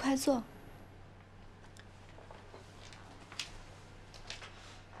你快坐。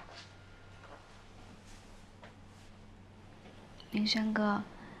明轩哥，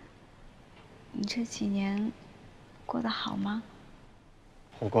你这几年过得好吗？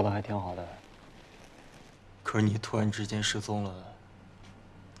我过得还挺好的。可是你突然之间失踪了，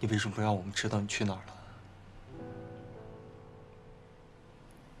你为什么不让我们知道你去哪儿了？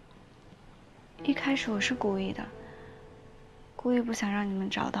一开始我是故意的，故意不想让你们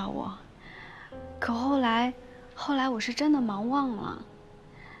找到我。可后来我是真的忙忘了。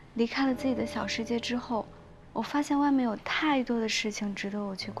离开了自己的小世界之后，我发现外面有太多的事情值得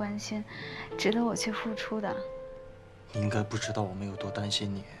我去关心，值得我去付出的。你应该不知道我们有多担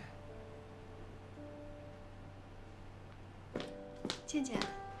心你。倩倩，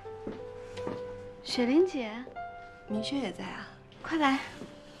雪玲姐，明轩也在啊，快来。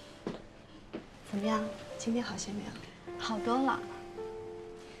怎么样？今天好些没有？好多了。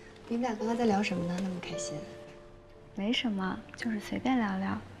你们俩刚刚在聊什么呢？那么开心？没什么，就是随便聊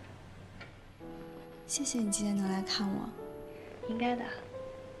聊。谢谢你今天能来看我，应该的。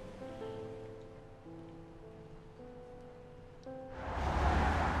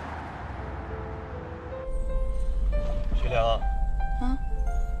徐良。啊？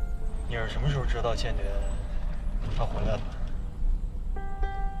你是什么时候知道倩倩她回来了？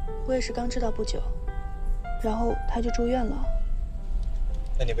我也是刚知道不久，然后她就住院了。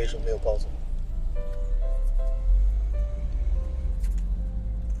那你为什么没有告诉我？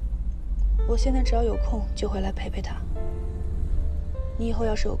我现在只要有空就会来陪陪他。你以后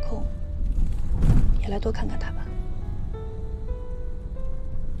要是有空，也来多看看他吧。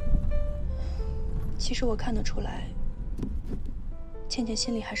其实我看得出来，倩倩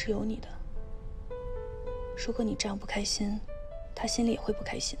心里还是有你的。如果你这样不开心，她心里也会不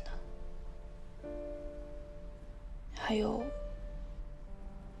开心的。还有，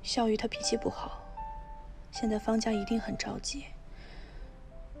笑宇他脾气不好，现在方家一定很着急。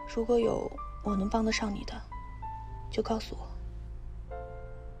如果有我能帮得上你的，就告诉我。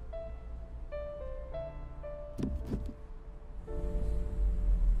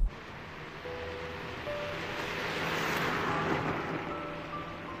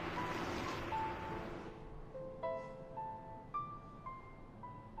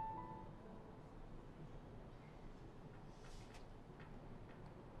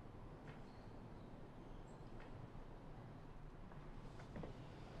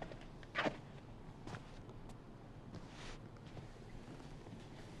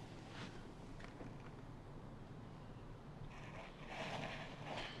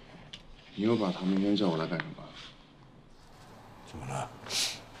你又把唐明轩叫过来干什么？怎么了？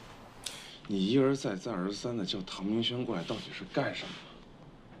你一而再、再而三的叫唐明轩过来，到底是干什么？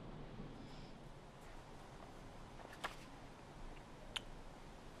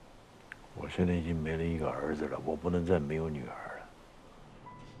我现在已经没了一个儿子了，我不能再没有女儿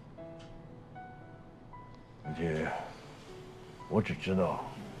了。而且，我只知道，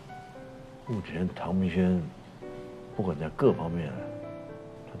目前唐明轩，不管在各方面，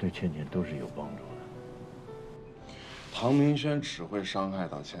他对倩倩都是有帮助的。唐明轩只会伤害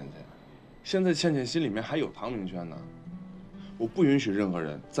到倩倩，现在倩倩心里面还有唐明轩呢。我不允许任何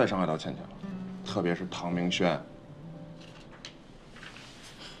人再伤害到倩倩了，特别是唐明轩。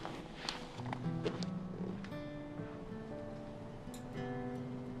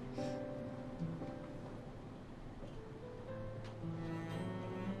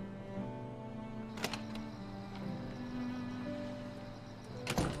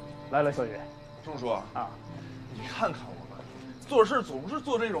来了，小雨。仲叔啊，你看看我们，做事总是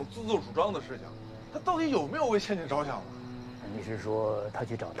做这种自作主张的事情，他到底有没有为倩倩着想呢？你是说他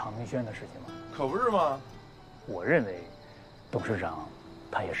去找唐明轩的事情吗？可不是吗？我认为，董事长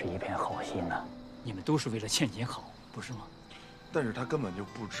他也是一片好心呐。你们都是为了倩倩好，不是吗？但是他根本就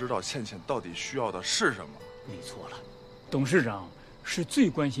不知道倩倩到底需要的是什么。你错了，董事长是最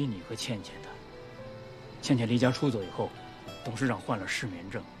关心你和倩倩的。倩倩离家出走以后，董事长患了失眠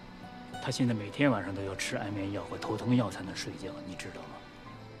症。他现在每天晚上都要吃安眠药和头疼药才能睡觉，你知道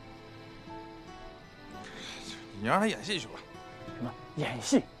吗？你让他演戏去吧。什么演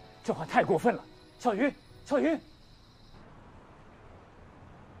戏？这话太过分了！小鱼，小鱼，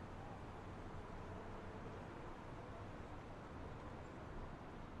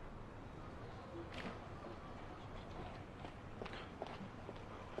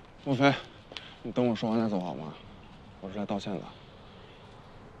莫非，你等我说完再走好吗？我是来道歉的。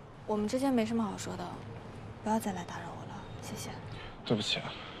我们之间没什么好说的，不要再来打扰我了，谢谢。对不起，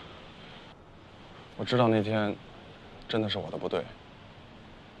我知道那天真的是我的不对，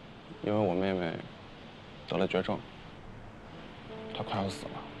因为我妹妹得了绝症，她快要死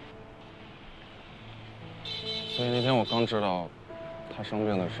了，所以那天我刚知道她生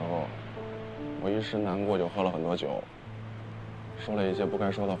病的时候，我一时难过就喝了很多酒，说了一些不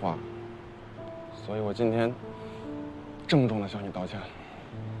该说的话，所以我今天郑重的向你道歉。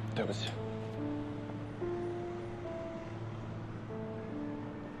对不起，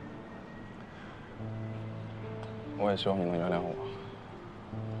我也希望你能原谅我。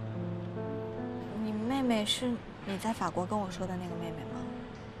你妹妹是你在法国跟我说的那个妹妹吗？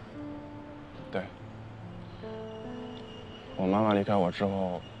对，我妈妈离开我之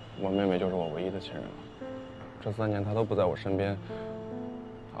后，我妹妹就是我唯一的亲人了。这3年她都不在我身边，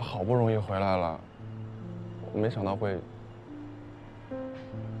她好不容易回来了，我没想到会。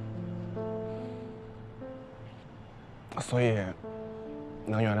所以，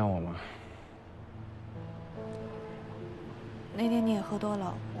能原谅我吗？那天你也喝多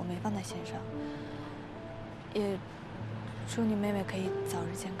了，我没放在心上。也祝你妹妹可以早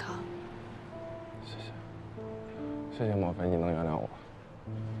日健康。谢谢，谢谢莫非，你能原谅我。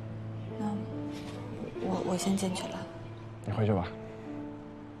那我先进去了。你回去吧，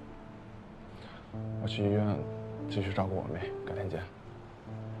我去医院继续照顾我妹，改天见。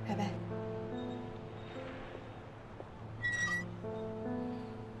拜拜。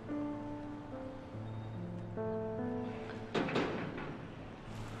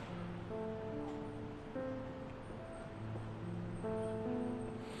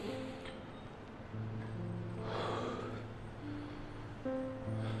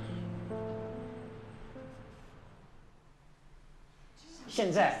现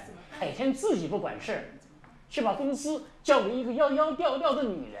在海天自己不管事，却把公司交给一个妖妖调调的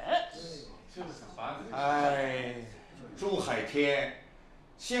女人。哎，周海天，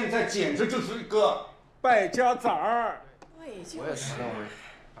现在简直就是一个败家子儿。我也是，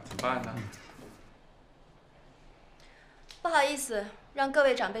那怎么办呢？不好意思，让各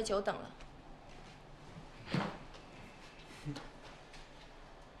位长辈久等了。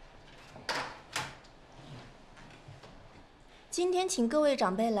今天请各位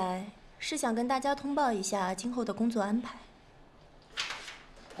长辈来，是想跟大家通报一下今后的工作安排。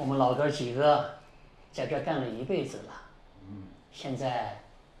我们老哥几个在这干了一辈子了，现在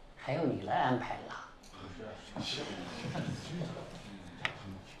还要你来安排了。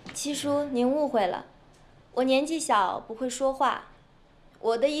七叔，您误会了，我年纪小，不会说话。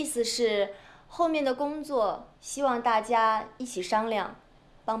我的意思是，后面的工作希望大家一起商量，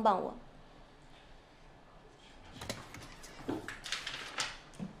帮帮我。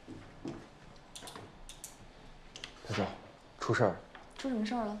大嫂，出事儿了。出什么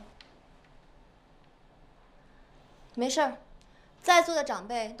事儿了？没事儿，在座的长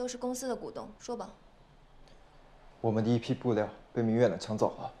辈都是公司的股东，说吧。我们的一批布料被民院的抢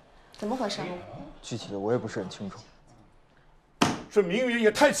走了。怎么回事？具体的我也不是很清楚。这民院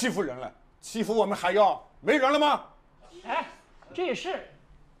也太欺负人了，欺负我们还要没人了吗？哎，这事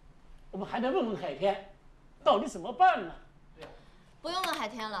我们还得问问海天，到底怎么办呢？不用问海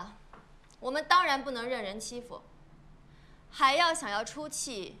天了，我们当然不能任人欺负。海要想要出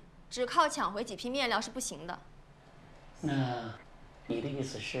气，只靠抢回几批面料是不行的。那你的意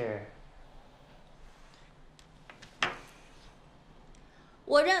思是？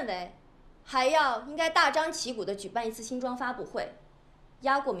我认为，海要应该大张旗鼓地举办一次新装发布会，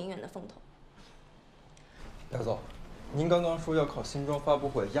压过明远的风头。大嫂，您刚刚说要靠新装发布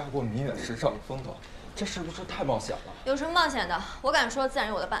会压过民远时尚的风头，这是不是太冒险了？有什么冒险的？我敢说，自然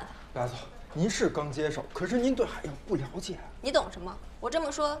有我的办法。大嫂，您是刚接手，可是您对海洋不了解。你懂什么？我这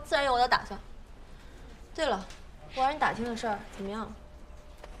么说，自然有我的打算。对了，我让你打听的事儿怎么样？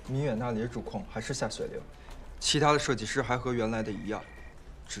民远那里的主控还是下雪令，其他的设计师还和原来的一样，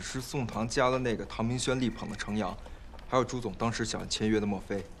只是宋唐加了那个唐明轩力捧的程阳，还有朱总当时想签约的莫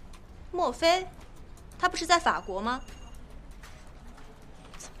非。莫非？他不是在法国吗？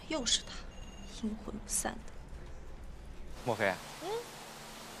怎么又是他？阴魂不散的。莫非，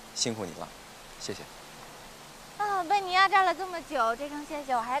辛苦你了，谢谢。啊，被你压榨了这么久，这声谢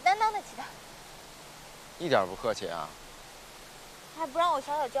谢我还担当得起的。一点不客气啊。还不让我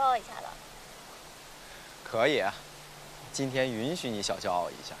小小骄傲一下了？可以，今天允许你小骄傲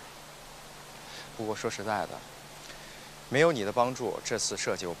一下。不过说实在的，没有你的帮助，这次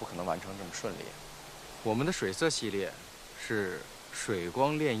设计我不可能完成这么顺利。我们的水色系列是水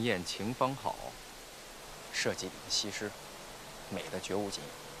光潋滟晴方好，设计里的西施，美的绝无仅有。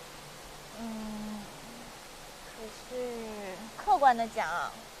可是客观的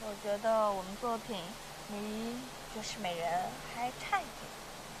讲，我觉得我们作品离绝世美人还差一点。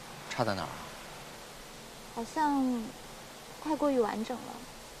差在哪儿啊？好像太过于完整了。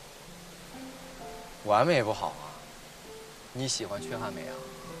完美不好啊，你喜欢缺憾美啊？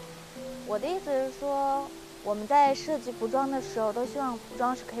我的意思是说，我们在设计服装的时候，都希望服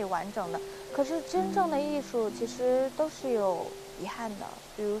装是可以完整的。可是真正的艺术其实都是有遗憾的，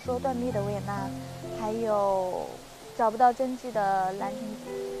比如说断臂的维也纳，还有找不到真迹的兰亭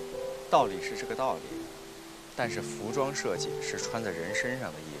子。道理是这个道理，但是服装设计是穿在人身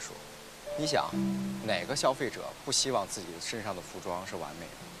上的艺术。你想，哪个消费者不希望自己身上的服装是完美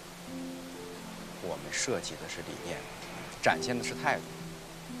的？我们设计的是理念，展现的是态度。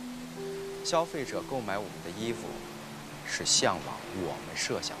消费者购买我们的衣服，是向往我们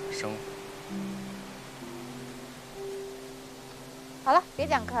设想的生活。好了，别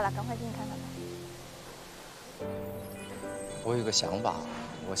讲课了，赶快进去看看吧。我有个想法，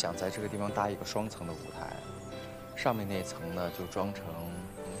我想在这个地方搭一个双层的舞台，上面那层呢就装成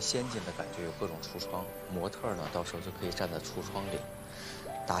先进的感觉，有各种橱窗，模特呢到时候就可以站在橱窗里，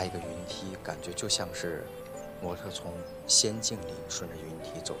搭一个云梯，感觉就像是模特从仙境里顺着云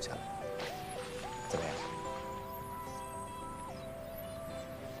梯走下来，怎么样？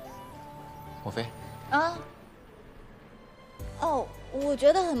莫非？啊？哦，我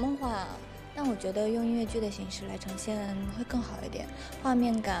觉得很梦幻，但我觉得用音乐剧的形式来呈现会更好一点，画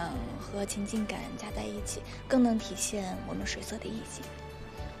面感和情境感加在一起，更能体现我们水色的意境。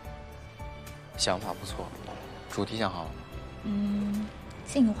想法不错，主题想好了吗？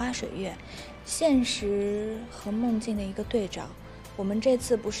镜花水月，现实和梦境的一个对照。我们这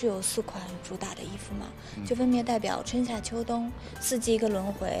次不是有4款主打的衣服吗？就分别代表春夏秋冬4季一个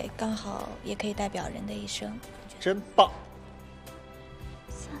轮回，刚好也可以代表人的一生。真棒！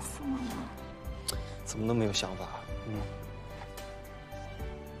什么吗？怎么那么有想法？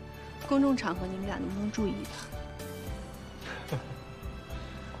公众场合你们俩能不能注意一点？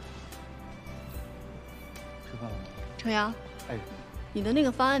吃饭了吗？程阳，哎，你的那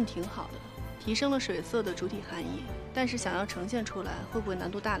个方案挺好的，提升了水色的主体含义，但是想要呈现出来，会不会难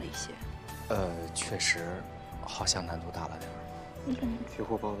度大了一些？确实，好像难度大了点儿。取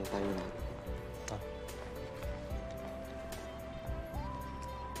货包的单一难度。啊。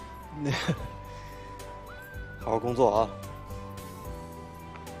那，好好工作啊。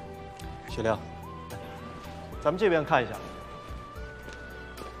雪亮，咱们这边看一下。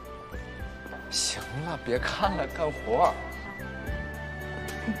行了，别看了，干活。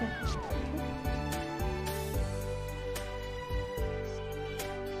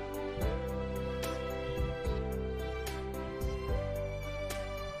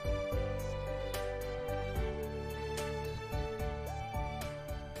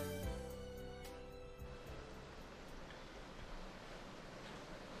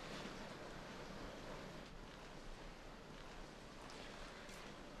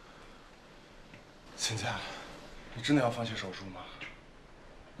芊芊，你真的要放弃手术吗？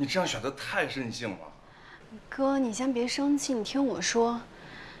你这样选择太任性了。哥，你先别生气，你听我说。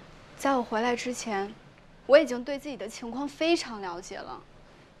在我回来之前，我已经对自己的情况非常了解了。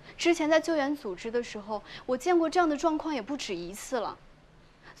之前在救援组织的时候，我见过这样的状况也不止一次了，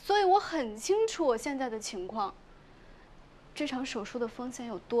所以我很清楚我现在的情况。这场手术的风险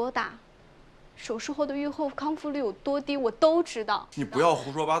有多大，手术后的愈后康复率有多低，我都知道。你不要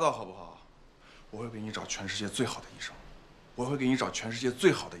胡说八道好不好？我会给你找全世界最好的医生，我会给你找全世界最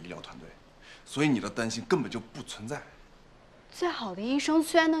好的医疗团队，所以你的担心根本就不存在。最好的医生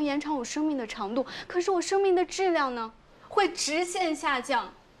虽然能延长我生命的长度，可是我生命的质量呢，会直线下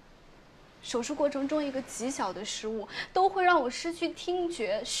降。手术过程中一个极小的失误，都会让我失去听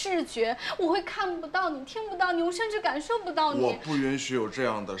觉、视觉，我会看不到你，听不到你，我甚至感受不到你。我不允许有这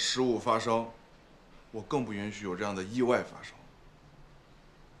样的失误发生，我更不允许有这样的意外发生。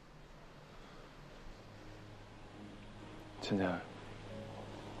芊芊，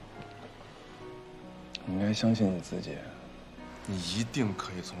你应该相信你自己，你一定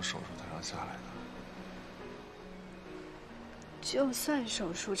可以从手术台上下来的。就算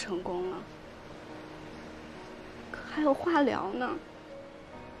手术成功了，可还有化疗呢。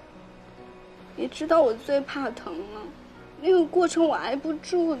你知道我最怕疼了，那个过程我挨不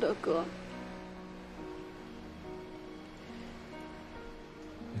住的，哥。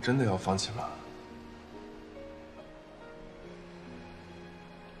你真的要放弃吗？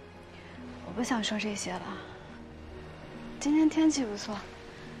我不想说这些了。今天天气不错，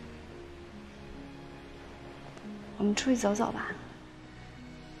我们出去走走吧。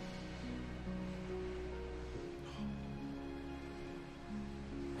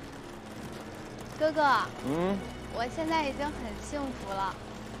哥哥，我现在已经很幸福了，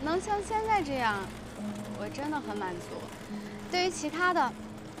能像现在这样，我真的很满足。对于其他的，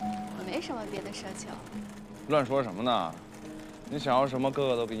我没什么别的奢求。乱说什么呢？你想要什么，哥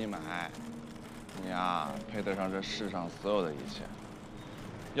哥都给你买。你呀，配得上这世上所有的一切，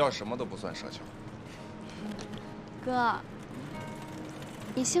要什么都不算奢求。哥，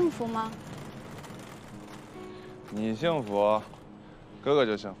你幸福吗？你幸福，哥哥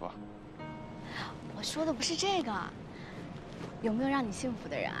就幸福。我说的不是这个，有没有让你幸福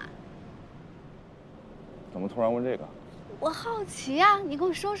的人啊？怎么突然问这个？我好奇呀，你跟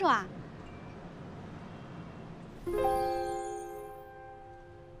我说说啊。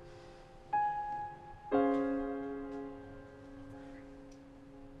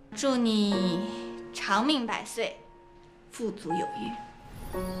祝你长命百岁，富足有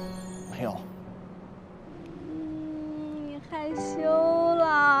余。没有。你害羞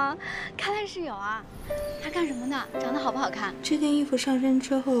了，看来是有啊。他干什么呢？长得好不好看？这件衣服上身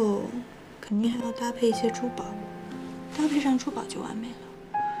之后，肯定还要搭配一些珠宝，搭配上珠宝就完美了。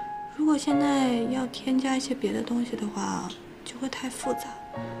如果现在要添加一些别的东西的话，就会太复杂，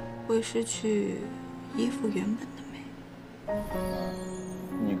会失去衣服原本的美。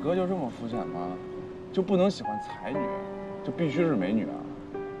你哥就这么肤浅吗？就不能喜欢才女，就必须是美女啊？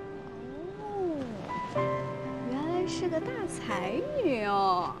哦，原来是个大才女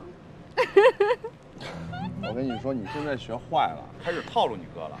哦。我跟你说，你现在学坏了，开始套路你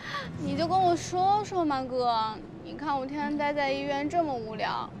哥了。你就跟我说说嘛，哥。你看我天天待在医院这么无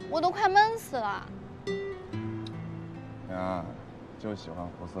聊，我都快闷死了。呀，就喜欢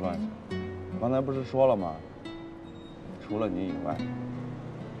胡思乱想。我刚才不是说了吗？除了你以外，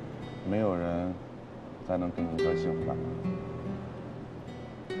没有人再能给你一个幸福感了。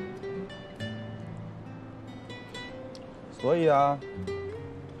所以啊，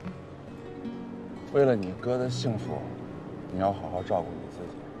为了你哥的幸福，你要好好照顾你自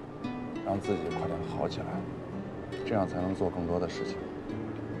己，让自己快点好起来，这样才能做更多的事情。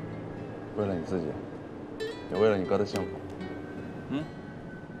为了你自己，也为了你哥的幸福。嗯。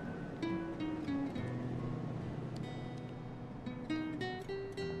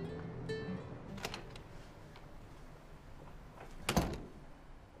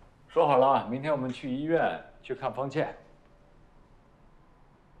说好了，明天我们去医院去看方倩。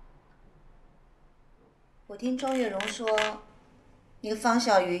我听庄月荣说，那个方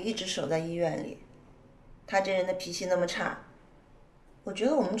小鱼一直守在医院里，他这人的脾气那么差，我觉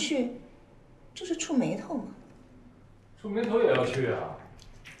得我们去就是触霉头嘛。触霉头也要去啊？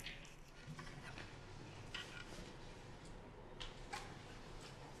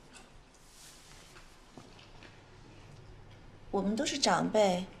我们都是长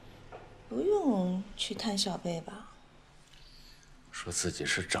辈，不用去探小辈吧？说自己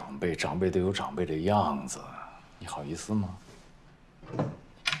是长辈，长辈都有长辈的样子，你好意思吗？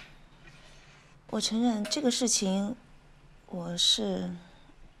我承认这个事情，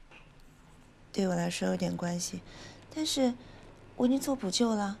对我来说有点关系，但是我已经做补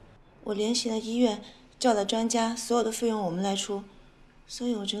救了，我联系了医院，叫了专家，所有的费用我们来出，所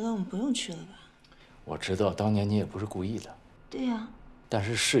以我觉得我们不用去了吧。我知道当年你也不是故意的。对呀。但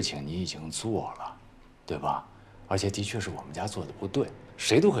是事情你已经做了，对吧？而且的确是我们家做的不对，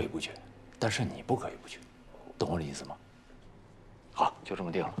谁都可以不去，但是你不可以不去，懂我的意思吗？好，就这么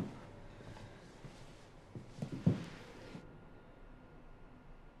定了。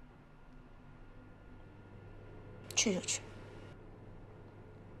去就去。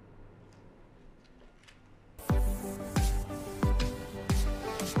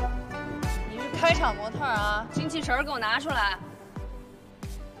你是开场模特啊？精气神儿给我拿出来！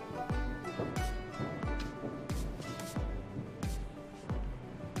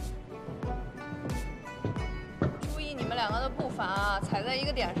注意你们两个的步伐啊，踩在一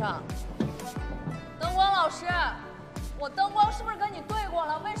个点上。灯光老师，我灯光是不是跟你对过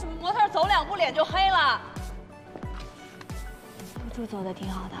了？为什么模特走2步脸就黑了？露珠走的挺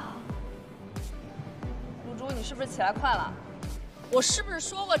好的。露珠，你是不是起来快了？我是不是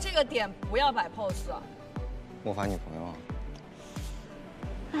说过这个点不要摆 pose？莫凡女朋友啊？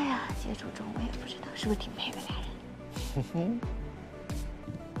哎呀，接触中我也不知道是不是挺配的俩人。哼哼。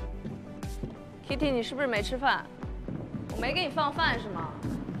Kitty， 你是不是没吃饭？我没给你放饭是吗？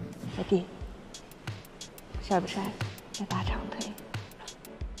小弟，帅不帅？那大长腿。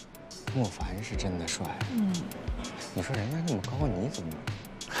莫凡是真的帅。你说人家那么高，你怎么？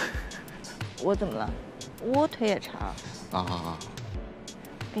我怎么了？我腿也长。啊！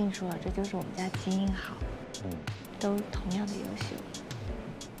跟你说，这就是我们家基因好。都同样的优秀。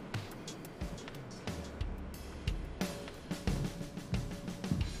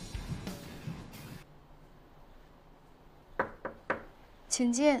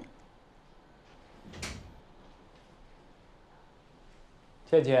请进。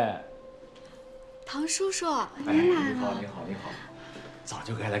倩倩。唐叔叔，您来了。你好，你好，你好，早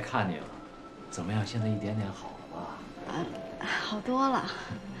就该来看你了。怎么样？现在一点点好了吧？好多了。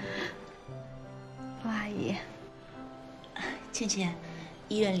陆阿姨，倩倩，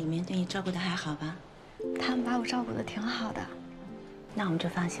医院里面对你照顾的还好吧？他们把我照顾的挺好的，那我们就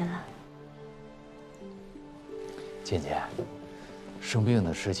放心了。倩倩，生病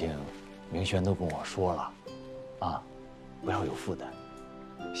的事情，明轩都跟我说了，啊，不要有负担。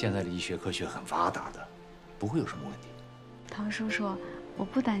现在的医学科学很发达的，不会有什么问题。唐叔叔，我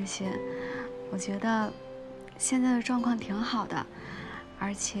不担心，我觉得现在的状况挺好的，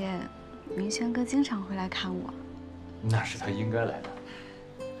而且明轩哥经常会来看我。那是他应该来的。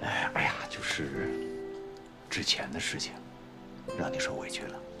哎呀，就是之前的事情，让你受委屈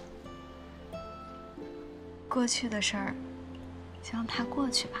了。过去的事儿，就让它过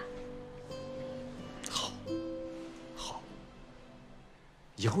去吧。好，好。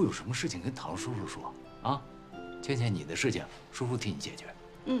以后有什么事情跟唐叔叔说啊。倩倩，你的事情，叔叔替你解决。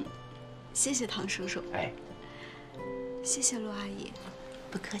谢谢唐叔叔。哎，谢谢陆阿姨。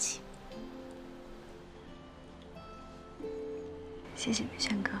不客气。谢谢明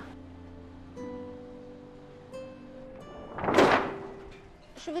轩哥。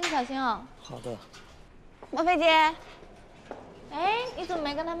师傅，你小心哦。好的。莫菲姐，哎，你怎么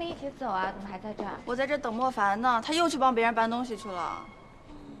没跟他们一起走啊？怎么还在这儿？我在这等莫凡呢，他又去帮别人搬东西去了。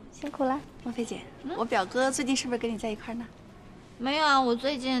辛苦了，莫菲姐。我表哥最近是不是跟你在一块呢？没有啊，我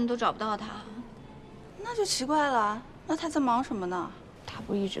最近都找不到他。那就奇怪了，那他在忙什么呢？他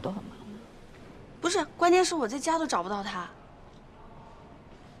不是一直都很忙吗？不是，关键是我在家都找不到他。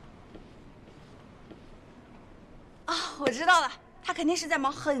啊，我知道了，他肯定是在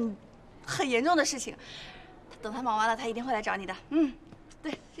忙很很严重的事情。等他忙完了，他一定会来找你的。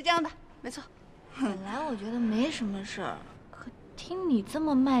对，是这样的，没错。本来我觉得没什么事儿，可听你这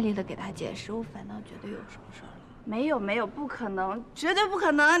么卖力的给他解释，我反倒觉得有什么事儿了。没有，不可能，绝对不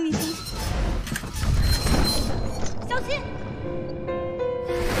可能！你小心！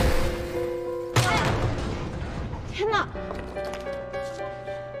天哪，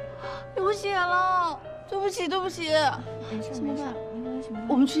流血了！对不起，怎么办？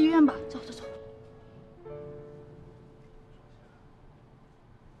我们去医院吧，走。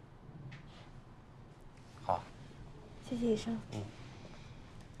好，谢谢医生。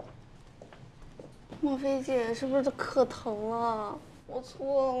莫非姐是不是可疼了？我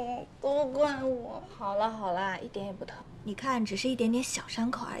错了，都怪我。好了，一点也不疼。你看，只是一点点小伤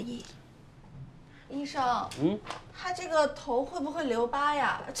口而已。医生，他这个头会不会留疤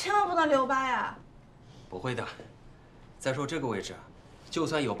呀？千万不能留疤呀！不会的。再说这个位置，就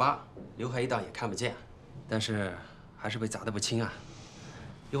算有疤，刘海一挡也看不见，但是还是被砸得不轻啊。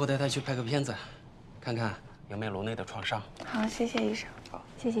一会儿带他去拍个片子，看看有没有颅内的创伤。好，谢谢医生。好，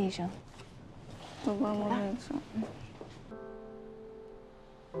谢谢医生。我帮我医生。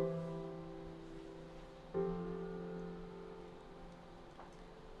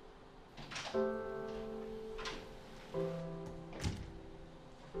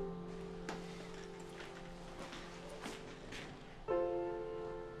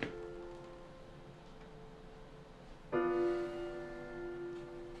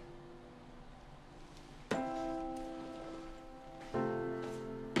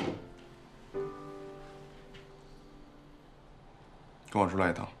跟我出来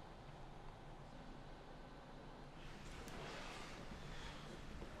一趟。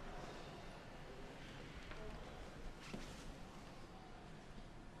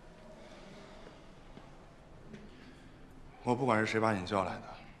我不管是谁把你叫来的，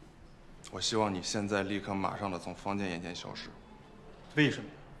我希望你现在立刻马上的从方健眼前消失。为什么？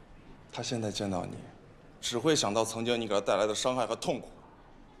他现在见到你，只会想到曾经你给他带来的伤害和痛苦。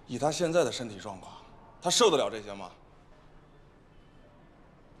以他现在的身体状况，他受得了这些吗？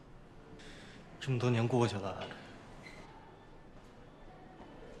这么多年过去了，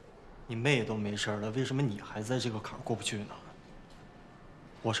你妹都没事了，为什么你还在这个坎儿过不去呢？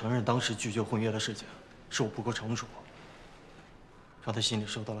我承认当时拒绝婚约的事情是我不够成熟，让她心里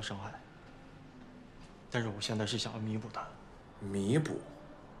受到了伤害。但是我现在是想要弥补她。弥补？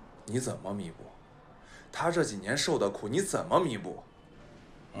你怎么弥补？他这几年受的苦，你怎么弥补？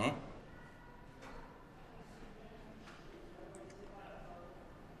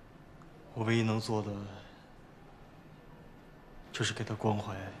我唯一能做的，就是给她关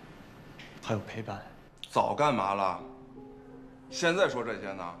怀，还有陪伴。早干嘛了？现在说这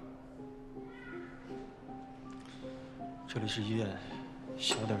些呢？这里是医院，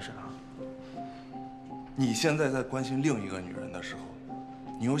小点声啊。你现在在关心另一个女人的时候，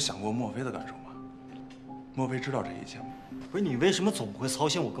你有想过莫非的感受吗？莫非知道这一切吗？不是，你为什么总会操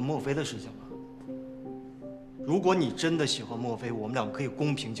心我跟莫非的事情呢？如果你真的喜欢莫非，我们俩可以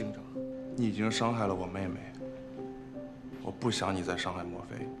公平竞争。你已经伤害了我妹妹，我不想你再伤害莫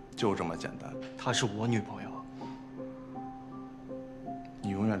非，就这么简单。她是我女朋友，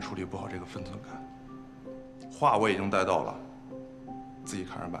你永远处理不好这个分寸感。话我已经带到了，自己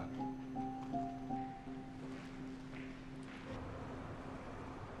看着办。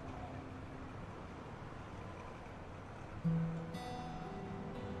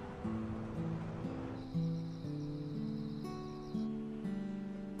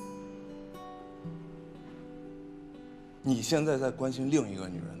你现在在关心另一个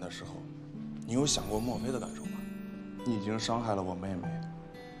女人的时候，你有想过莫非的感受吗？你已经伤害了我妹妹，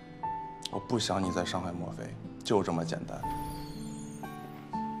我不想你再伤害莫非，就这么简单。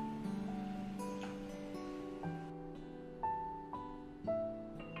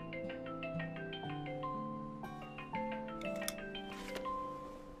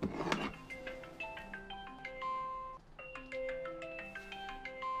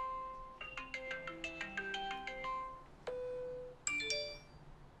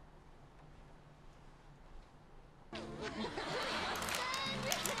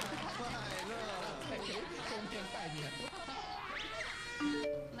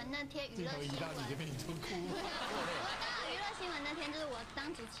我们那天娱乐新闻，我到娱乐新闻那天就是我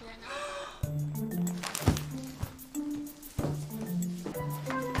当主持人，然后。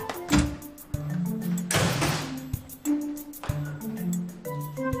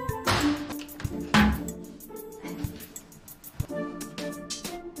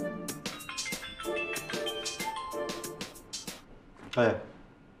哎，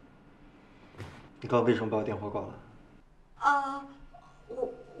你刚刚为什么把我电话挂了？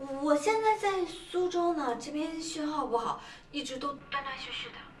我我现在在苏州呢，这边信号不好，一直都断断续续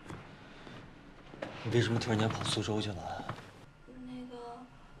的。你为什么突然间跑苏州去了？那个，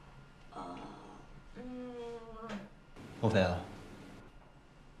莫非啊？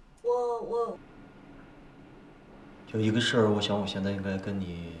我有一个事儿，我想我现在应该跟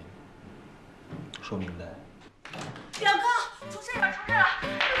你说明白。表哥，出事了，出事了，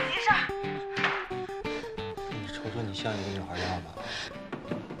有急事儿。你瞅瞅你像一个女孩样吗？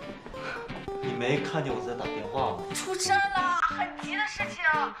你没看见我在打电话吗？出事了，很急的事情，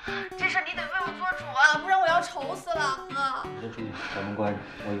这事你得为我做主啊，不然我要愁死了啊！你先出去把门关上，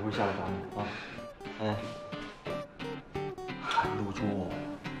我一会儿下来找你啊。哎，露珠，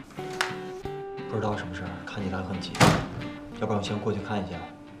不知道什么事儿，看起来很急，要不然我先过去看一下，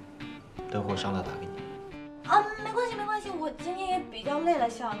等会儿上来打给你。啊，没关系没关系，我今天也比较累了，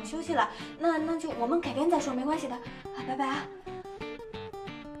想休息了。那就我们改天再说，没关系的。啊，拜拜啊。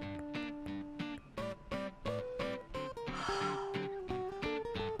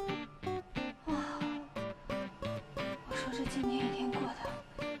我说这今天一天过的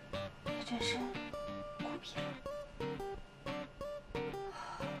也真是苦逼了。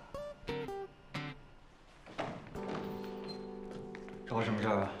找什么事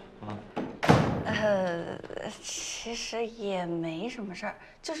儿啊？其实也没什么事儿，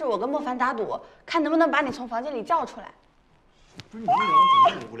就是我跟莫凡打赌，看能不能把你从房间里叫出来。不是你们两个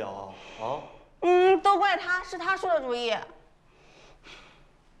怎么那么无聊啊？都怪他，是他出的主意。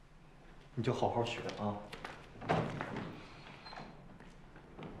你就好好学啊。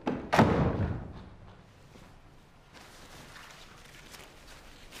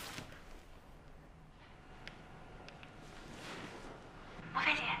莫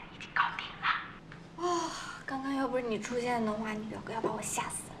菲姐已经搞定了。哦，刚刚要不是你出现的话，你表哥要把我吓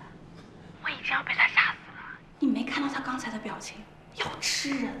死了。我已经要被他吓死了。你没看到他刚才的表情，要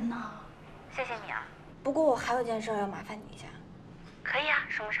吃人呢。谢谢你啊。不过我还有件事要麻烦你一下。可以啊，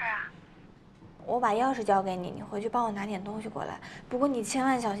什么事儿啊？我把钥匙交给你，你回去帮我拿点东西过来。不过你千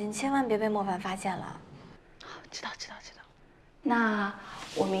万小心，千万别被莫凡发现了。知道。那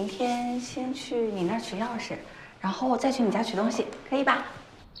我明天先去你那儿取钥匙，然后再去你家取东西，可以吧？